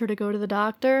forced her to go to the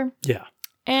doctor. Yeah.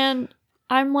 And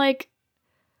I'm like,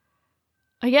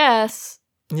 I guess,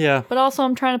 Yeah. but also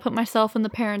I'm trying to put myself in the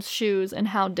parents' shoes and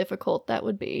how difficult that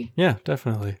would be. Yeah,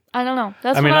 definitely. I don't know.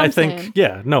 That's I mean, what I'm I think, saying.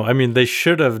 yeah, no, I mean, they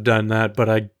should have done that, but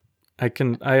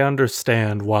I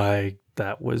understand why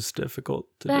that was difficult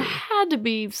to That do. had to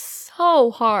be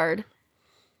so hard.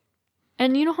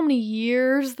 And you know how many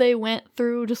years they went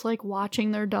through just like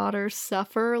watching their daughters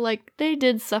suffer? Like, they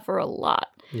did suffer a lot.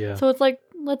 Yeah. So it's like,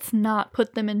 let's not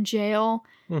put them in jail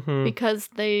Mhm. because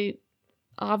they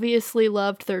obviously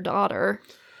loved their daughter.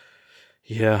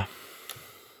 Yeah.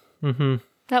 Mm-hmm.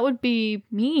 That would be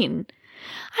mean.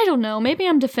 I don't know. Maybe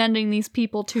I'm defending these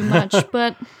people too much,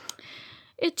 but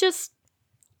it's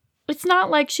not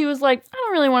like she was like, I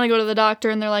don't really want to go to the doctor.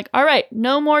 And they're like, all right,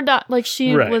 no more like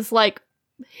she Right. was like,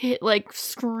 like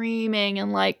screaming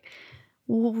and like,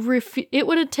 it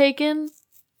would have taken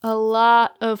a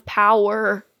lot of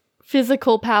power,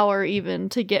 physical power even,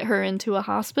 to get her into a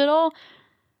hospital.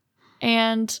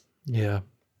 And Yeah.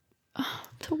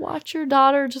 to watch your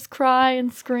daughter just cry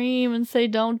and scream and say,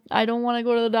 I don't want to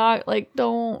go to the doctor. Like,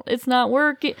 it's not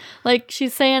working. Like,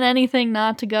 she's saying anything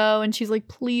not to go. And she's like,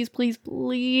 please, please,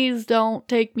 please don't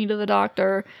take me to the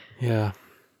doctor. Yeah.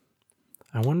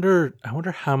 I wonder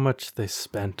how much they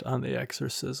spent on the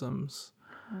exorcisms.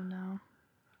 Oh, no.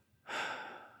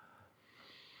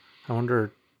 I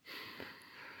wonder.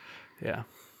 Yeah.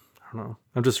 I don't know.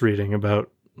 I'm just reading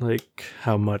about like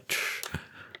how much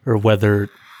or whether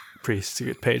priests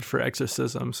get paid for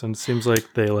exorcisms, and it seems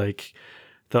like they'll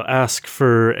ask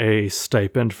for a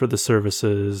stipend for the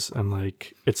services, and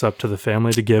like it's up to the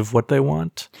family to give what they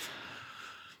want.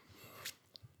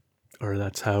 Or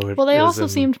that's how it. Well, they is also in-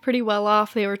 seemed pretty well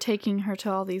off. They were taking her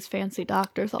to all these fancy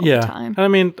doctors all yeah. the time. I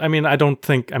mean, I don't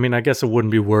think. I mean, I guess it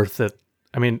wouldn't be worth it.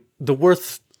 I mean, the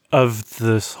worth of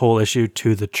this whole issue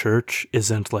to the church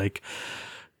isn't like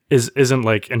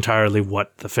entirely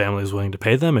what the family is willing to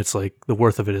pay them. It's like the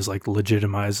worth of it is like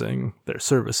legitimizing their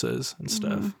services and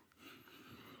stuff. Mm-hmm.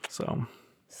 So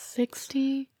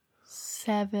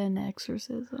 67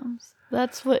 exorcisms.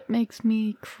 That's what makes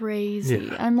me crazy.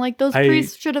 Yeah. I'm like, those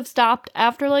priests should have stopped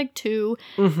after like 2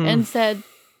 Mhm. and said,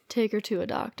 take her to a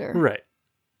doctor. right,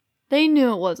 They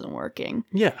knew it wasn't working.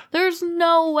 yeah, There's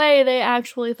no way they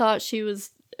actually thought she was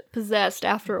possessed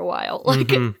after a while. Like,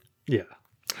 Mhm. yeah,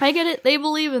 I get it. They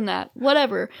believe in that.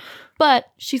 Whatever. but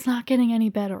she's not getting any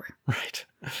better. Right.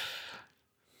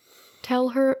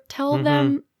 Tell Mm-hmm.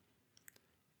 them.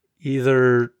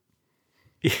 Either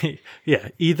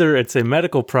it's a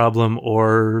medical problem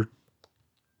or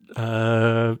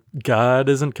God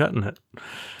isn't cutting it.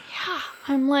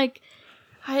 I'm like,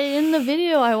 in the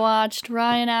video I watched,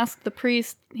 Ryan asked the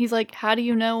priest, he's like, how do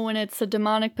you know when it's a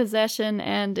demonic possession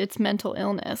and it's mental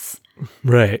illness?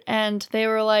 Right. And they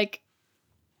were like,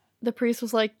 the priest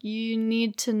was like, you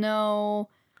need to know,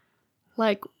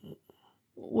 like,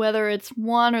 whether it's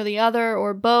one or the other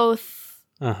or both.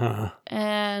 Uh-huh.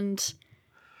 And,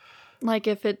 like,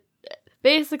 if it,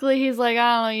 basically, he's like,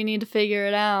 I don't know, you need to figure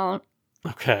it out.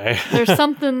 Okay. There's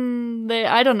something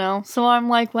I don't know. So I'm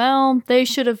like, well, they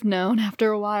should have known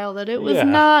after a while that it was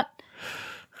not.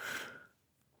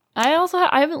 I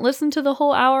haven't listened to the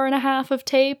whole hour and a half of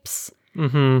tapes.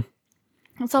 Mm-hmm.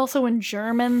 It's also in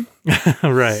German.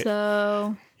 Right.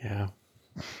 So Yeah.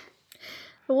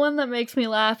 the one that makes me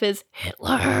laugh is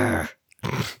Hitler.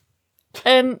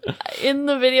 And in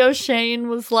the video, Shane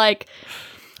was like,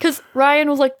 because Ryan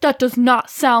was like, that does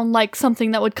not sound like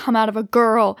something that would come out of a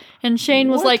girl. And Shane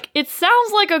was like, it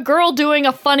sounds like a girl doing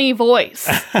a funny voice.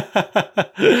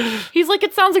 He's like,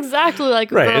 it sounds exactly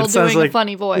like a girl doing a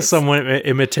funny voice. Someone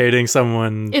imitating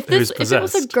someone who's possessed. If it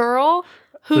was a girl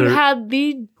who had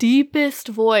the deepest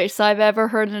voice I've ever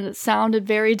heard and it sounded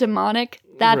very demonic,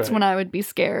 that's when I would be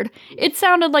scared. It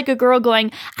sounded like a girl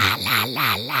going, ah, la,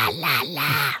 la, la, la,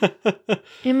 la,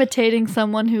 imitating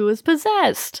someone who was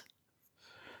possessed.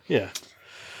 Yeah.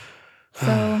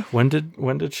 So when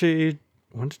did she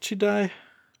die?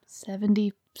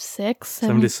 76.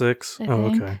 76. I Oh,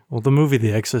 think. okay. Well, the movie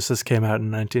The Exorcist came out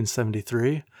in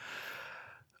 1973.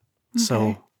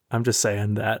 So I'm just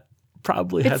saying that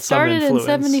probably had some influence. It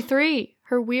started in 73.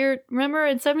 Remember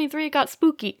in 73 it got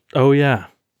spooky. Oh, yeah.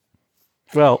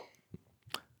 Well,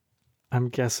 I'm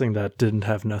guessing that didn't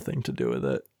have nothing to do with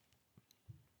it.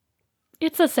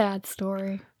 It's a sad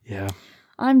story. Yeah.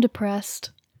 I'm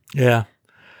depressed. Yeah.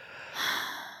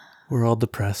 We're all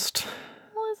depressed.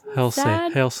 Wasn't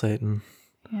sad? Hail Satan.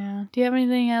 Yeah. Do you have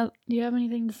anything else? Do you have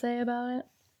anything to say about it?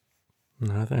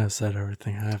 No, I think I said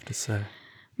everything I have to say.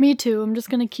 Me too. I'm just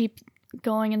gonna keep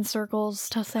going in circles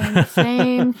to saying the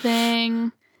same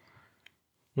thing.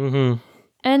 Mm-hmm.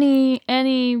 Any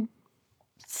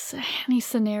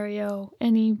scenario,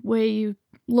 any way you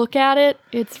look at it,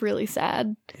 it's really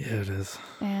sad. Yeah, it is.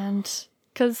 And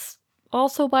because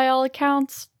also by all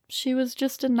accounts, she was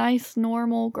just a nice,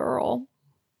 normal girl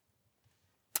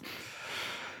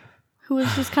who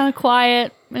was just kind of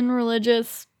quiet and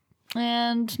religious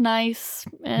and nice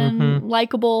and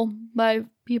likable by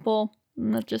people.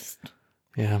 And that just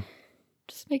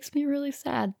makes me really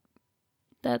sad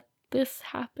that this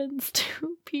happens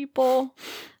to people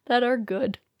that are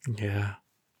good. Yeah.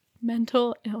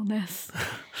 Mental illness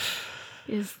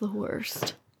is the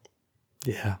worst.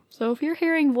 Yeah. So if you're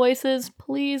hearing voices,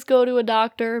 please go to a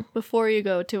doctor before you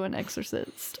go to an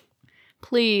exorcist.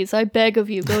 Please, I beg of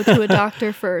you, go to a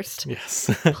doctor first.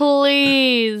 Yes.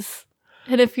 Please.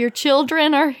 And if your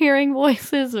children are hearing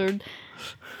voices or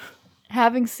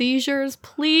having seizures,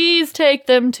 please take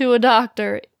them to a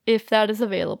doctor if that is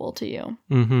available to you.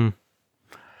 Mm-hmm.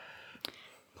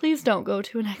 Please don't go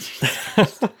to an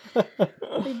exorcist.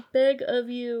 I beg of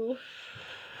you.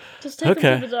 Just take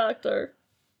them to the doctor.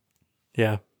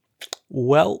 Yeah.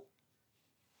 Well,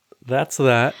 that's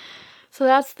that. So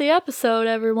that's the episode,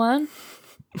 everyone.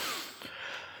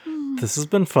 This has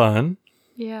been fun.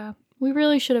 Yeah. We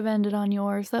really should have ended on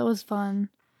yours. That was fun.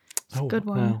 It's a good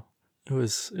one. Well, it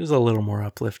was a little more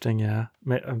uplifting, yeah.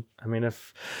 I mean,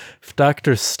 if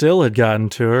Dr. Still had gotten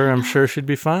to her, I'm sure she'd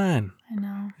be fine. I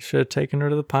know. Should have taken her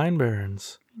to the Pine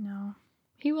Barrens. I know.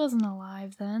 He wasn't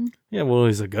alive then. Yeah, well,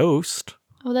 he's a ghost.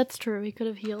 Oh, that's true. He could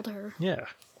have healed her. Yeah.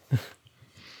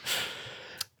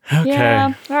 Okay.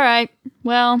 Yeah. All right.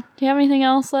 Well, do you have anything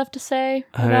else left to say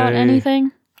about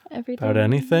anything? Everything? About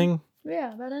anything?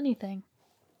 Yeah, about anything.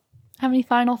 Have any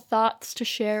final thoughts to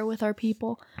share with our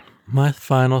people? My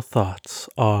final thoughts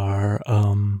are,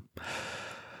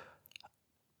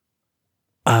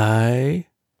 I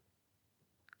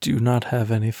do not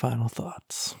have any final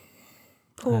thoughts.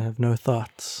 Cool. I have no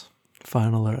thoughts,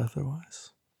 final or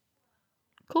otherwise.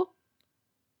 Cool.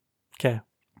 Okay.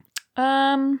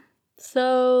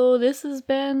 So this has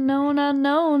been Known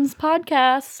Unknowns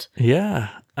podcast. Yeah,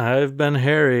 I've been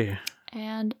Harry.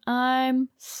 And I'm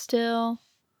still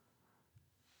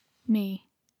me.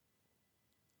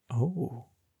 Oh.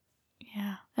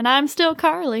 Yeah. And I'm still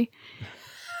Carly.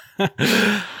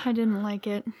 I didn't like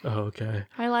it. Okay.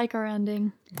 I like our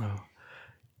ending. Oh.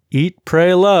 Eat,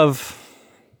 pray, love.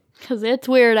 'Cause it's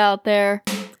weird out there.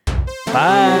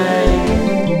 Bye.